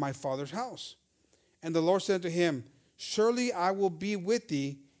least of my father's house. And the Lord said unto him, Surely I will be with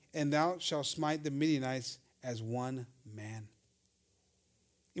thee, and thou shalt smite the Midianites as one man.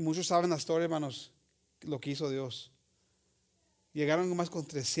 Y muchos saben la historia, hermanos, lo que hizo Dios. Llegaron más con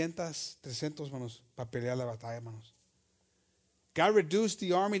 300, hermanos, para pelear la batalla, hermanos. God reduced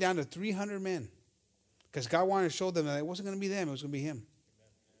the army down to 300 men because God wanted to show them that it wasn't going to be them, it was going to be him.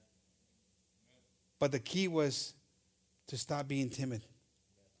 But the key was to stop being timid.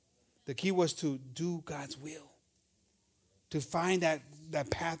 The key was to do God's will, to find that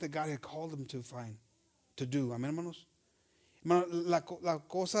path that God had called them to find, to do. Amén, hermanos. Hermano, la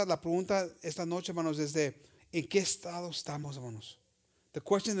pregunta esta noche, hermanos, es de ¿en qué estado estamos, hermanos? The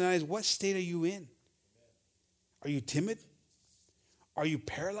question tonight is, what state are you in? Are you timid? Are you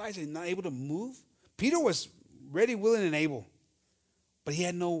paralyzed and not able to move? Peter was ready, willing, and able, but he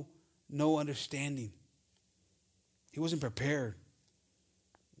had no understanding. He wasn't prepared.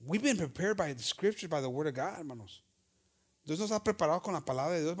 We've been prepared by the scriptures, by the word of God, hermanos. Dios nos ha preparado con la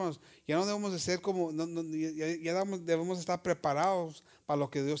palabra de Dios, hermanos. Ya no debemos de ser como, debemos estar preparados para lo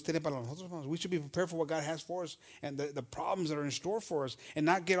que Dios tiene para nosotros, hermanos. We should be prepared for what God has for us and the problems that are in store for us, and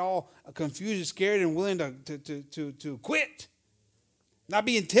not get all confused and scared and willing to quit. Not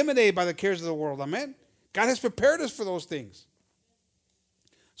be intimidated by the cares of the world. Amen. God has prepared us for those things.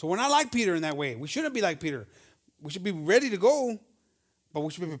 So we're not like Peter in that way. We shouldn't be like Peter. We should be ready to go, but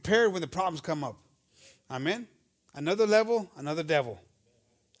we should be prepared when the problems come up. Amen. Another level, another devil.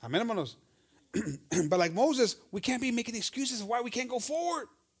 Amen, hermanos. But like Moses, we can't be making excuses of why we can't go forward.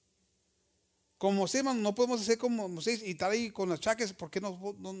 Como Moisés, hermanos, no podemos hacer como Moisés y estar ahí con las chaques. ¿Por qué no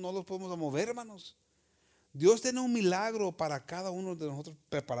los podemos mover, hermanos? Dios tiene un milagro para cada uno de nosotros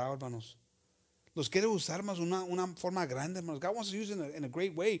preparado, hermanos. Los quiere usar, hermanos, una forma grande, hermanos. God wants to use it in a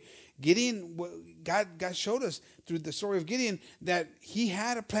great way. Gideon, God showed us through the story of Gideon that he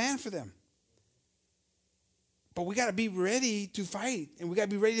had a plan for them. But we got to be ready to fight, and we got to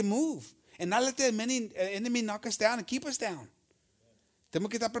be ready to move, and not let the enemy knock us down and keep us down. Tenemos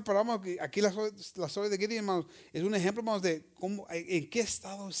que estar preparados. Aquí la historia de Gideon, hermanos, es un ejemplo, hermanos, de cómo, en qué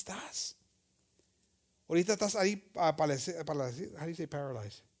estado estás. Ahorita estás ahí paralizado. How do you say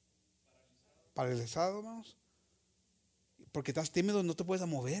paralyzed? Paralizado, hermanos. Porque estás tímido, no te puedes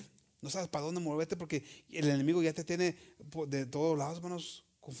mover. No sabes para dónde moverte porque el enemigo ya te tiene de todos lados, hermanos,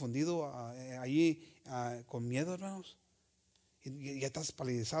 confundido ahí con miedo, hermanos. Ya estás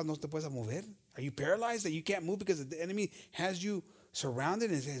paralizado, no te puedes mover. Are you paralyzed that you can't move because the enemy has you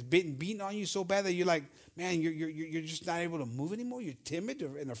surrounded and has beaten on you so bad that you're like, man, you're just not able to move anymore? You're timid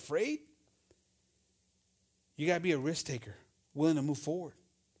and afraid? You got to be a risk taker, willing to move forward,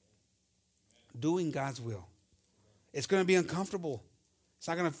 doing God's will. It's going to be uncomfortable. It's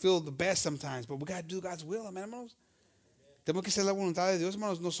not going to feel the best sometimes, but we got to do God's will, amen, hermanos. Tenemos que hacer la voluntad de Dios,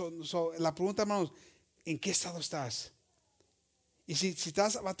 hermanos. La pregunta, hermanos, ¿en qué estado estás? Y si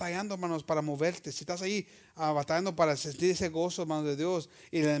estás batallando, hermanos, para moverte, si estás ahí batallando para sentir ese gozo, hermanos, de Dios,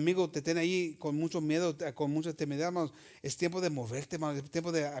 y el enemigo te tiene ahí con mucho miedo, con mucha timidez, hermanos, es tiempo de moverte, hermanos. Es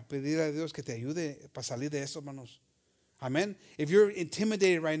tiempo de pedir a Dios que te ayude para salir de eso, hermanos. Amen. If you're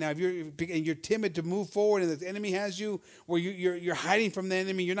intimidated right now, and you're timid to move forward, and the enemy has you where you're hiding from the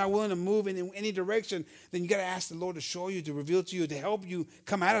enemy, you're not willing to move in any direction, then you got to ask the Lord to show you, to reveal to you, to help you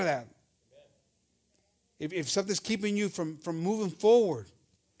come out of that. If something's keeping you from moving forward,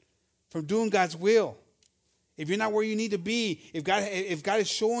 from doing God's will, if you're not where you need to be, if God is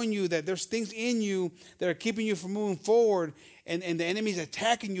showing you that there's things in you that are keeping you from moving forward, and the enemy's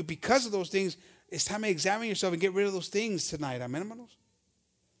attacking you because of those things, it's time to examine yourself and get rid of those things tonight. Amen, hermanos?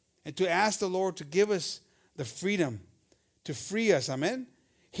 And to ask the Lord to give us the freedom to free us. Amen?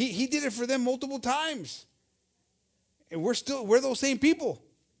 He did it for them multiple times. And we're those same people.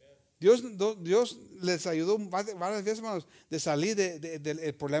 Dios les ayudó varias veces, hermanos, de salir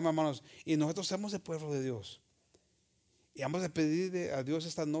del problema, hermanos. Y nosotros somos el pueblo de Dios. Y vamos a pedir a Dios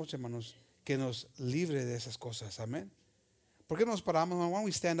esta noche, hermanos, que nos libre de esas cosas. Amén. ¿Por qué nos paramos? Why don't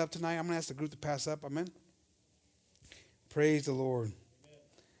we stand up tonight? I'm going to ask the group to pass up. Amen. Praise the Lord.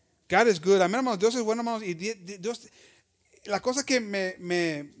 God is good. Amén, hermanos. Dios es bueno, hermanos. Y Dios, la cosa que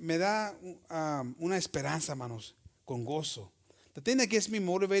me da una esperanza, hermanos, con gozo. The thing that gets me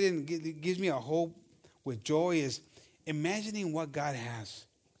motivated and gives me a hope with joy is imagining what God has.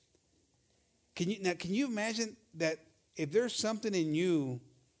 Can you imagine that if there's something in you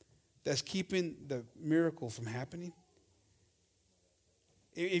that's keeping the miracle from happening?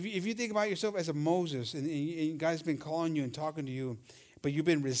 If you think about yourself as a Moses, and God's been calling you and talking to you, but you've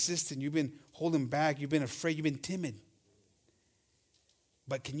been resistant, you've been holding back, you've been afraid, you've been timid.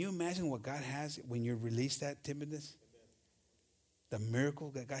 But can you imagine what God has when you release that timidness? The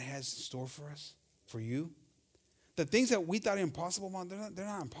miracle that God has in store for us, for you. The things that we thought impossible, they're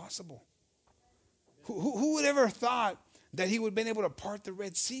not impossible. Who would ever thought that he would have been able to part the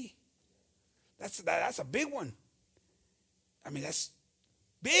Red Sea? That's a big one. I mean, that's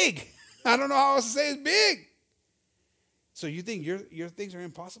big. I don't know how else to say it's big. So you think your things are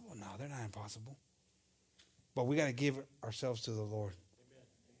impossible? No, they're not impossible. But we got to give ourselves to the Lord.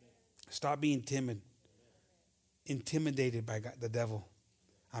 Amen. Stop being timid. Intimidated by the devil.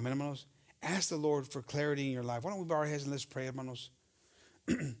 Amen, hermanos. Ask the Lord for clarity in your life. Why don't we bow our heads and let's pray, hermanos.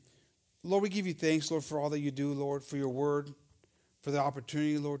 Lord, we give you thanks, Lord, for all that you do, Lord, for your word, for the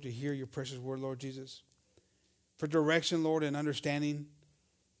opportunity, Lord, to hear your precious word, Lord Jesus, for direction, Lord, and understanding.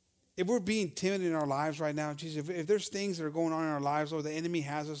 If we're being timid in our lives right now, Jesus, if there's things that are going on in our lives, Lord, the enemy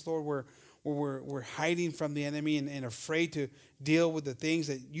has us, Lord, where we're hiding from the enemy and afraid to deal with the things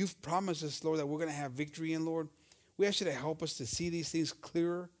that you've promised us, Lord, that we're going to have victory in, Lord. We ask you to help us to see these things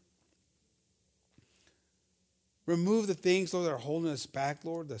clearer. Remove the things, Lord, that are holding us back,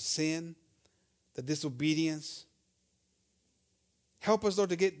 Lord, the sin, the disobedience. Help us,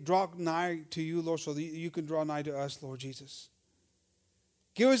 Lord, to draw nigh to you, Lord, so that you can draw nigh to us, Lord Jesus.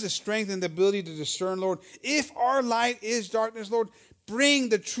 Give us the strength and the ability to discern, Lord. If our light is darkness, Lord, bring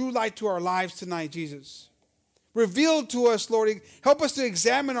the true light to our lives tonight, Jesus. Reveal to us, Lord. Help us to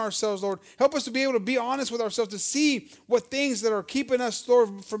examine ourselves, Lord. Help us to be able to be honest with ourselves, to see what things that are keeping us,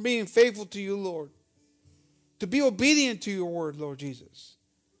 Lord, from being faithful to you, Lord. To be obedient to your word, Lord Jesus.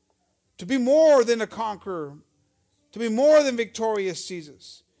 To be more than a conqueror. To be more than victorious,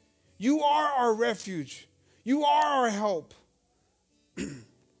 Jesus. You are our refuge. You are our help.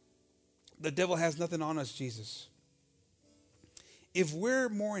 The devil has nothing on us, Jesus. If we're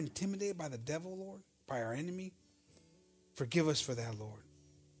more intimidated by the devil, Lord, by our enemy, forgive us for that, Lord.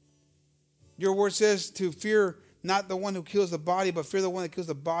 Your word says to fear not the one who kills the body, but fear the one that kills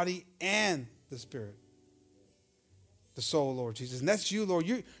the body and the spirit. The soul, Lord Jesus. And that's you, Lord.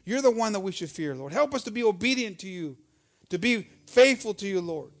 You're the one that we should fear, Lord. Help us to be obedient to you, to be faithful to you,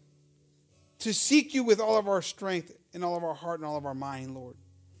 Lord, to seek you with all of our strength and all of our heart and all of our mind, Lord.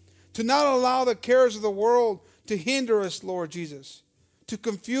 To not allow the cares of the world to hinder us, Lord Jesus, to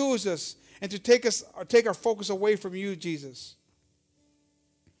confuse us and to take our focus away from you, Jesus.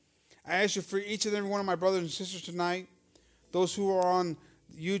 I ask you for each and every one of my brothers and sisters tonight, those who are on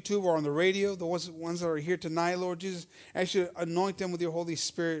YouTube or on the radio, the ones that are here tonight, Lord Jesus, I ask you to anoint them with your Holy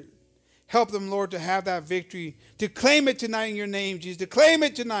Spirit. Help them, Lord, to have that victory, to claim it tonight in your name, Jesus, to claim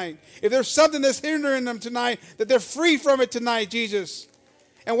it tonight. If there's something that's hindering them tonight, that they're free from it tonight, Jesus.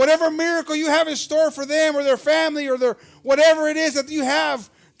 And whatever miracle you have in store for them or their family or their whatever it is that you have,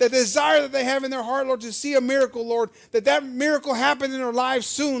 the desire that they have in their heart, Lord, to see a miracle, Lord, that miracle happen in their lives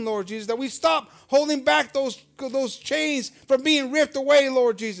soon, Lord Jesus, that we stop holding back those chains from being ripped away,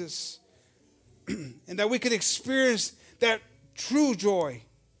 Lord Jesus, and that we can experience that true joy,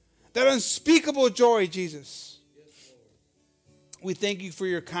 that unspeakable joy, Jesus. We thank you for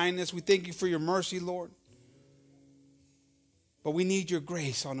your kindness. We thank you for your mercy, Lord. But we need your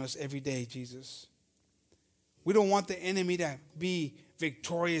grace on us every day, Jesus. We don't want the enemy to be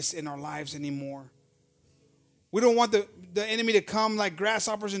victorious in our lives anymore. We don't want the enemy to come like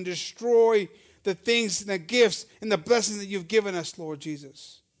grasshoppers and destroy the things and the gifts and the blessings that you've given us, Lord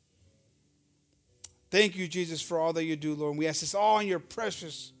Jesus. Thank you, Jesus, for all that you do, Lord. And we ask this all in your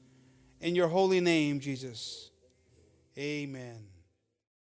precious, in your holy name, Jesus. Amen.